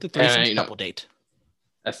off with the threesome couple date.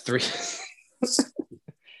 A 3.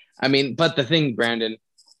 I mean, but the thing, Brandon,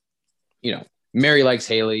 Mary likes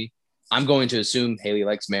Haley. I'm going to assume Haley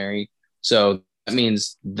likes Mary, so that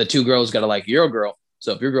means the 2 girls got to like your girl.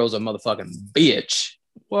 So if your girl's a motherfucking bitch,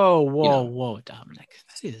 Whoa, Dominic.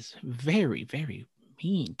 That is very, very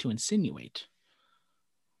mean to insinuate.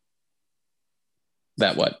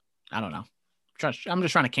 That what? I don't know. I'm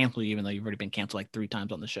just trying to cancel you, even though you've already been canceled like 3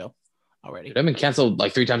 times on the show already. Dude, I've been canceled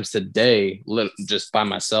like 3 times today, just by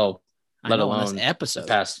myself. Let alone this episode. The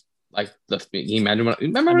past, like can you imagine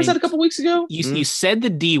remember I said a couple weeks ago? You said the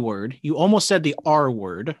D word. You almost said the R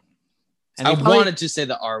word. And I wanted to say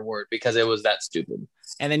the R word because it was that stupid.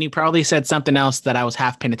 And then you probably said something else that I was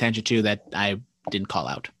half paying attention to that I didn't call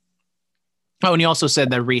out. Oh, and you also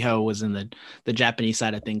said that Riho was in the Japanese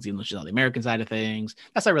side of things, even though she's on the American side of things.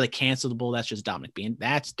 That's not really cancelable. That's just Dominic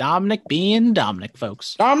being Dominic,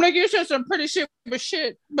 folks. Dominic, you said some pretty stupid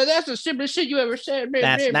shit, but that's the stupidest shit you ever said.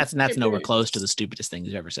 That's nowhere close to the stupidest thing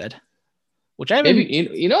you've ever said. Which I maybe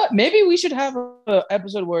you know what? Maybe we should have an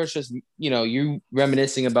episode where it's just you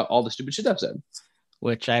reminiscing about all the stupid shit I've said.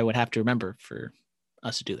 Which I would have to remember for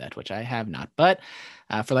us to do that, which I have not. But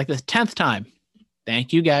for like the 10th time.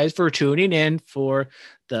 Thank you guys for tuning in for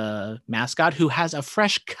the mascot who has a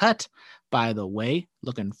fresh cut, by the way,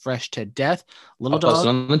 looking fresh to death. I'll post it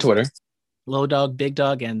on the Twitter. Little dog, big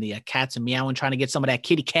dog, and the cats and meowing, trying to get some of that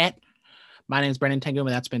kitty cat. My name is Brendan Tangum,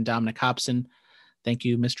 and that's been Dominic Hobson. Thank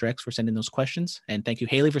you, Mr. X, for sending those questions. And thank you,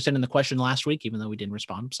 Haley, for sending the question last week, even though we didn't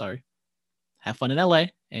respond. I'm sorry. Have fun in LA,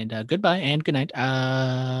 and goodbye and good night.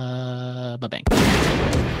 Bye-bang.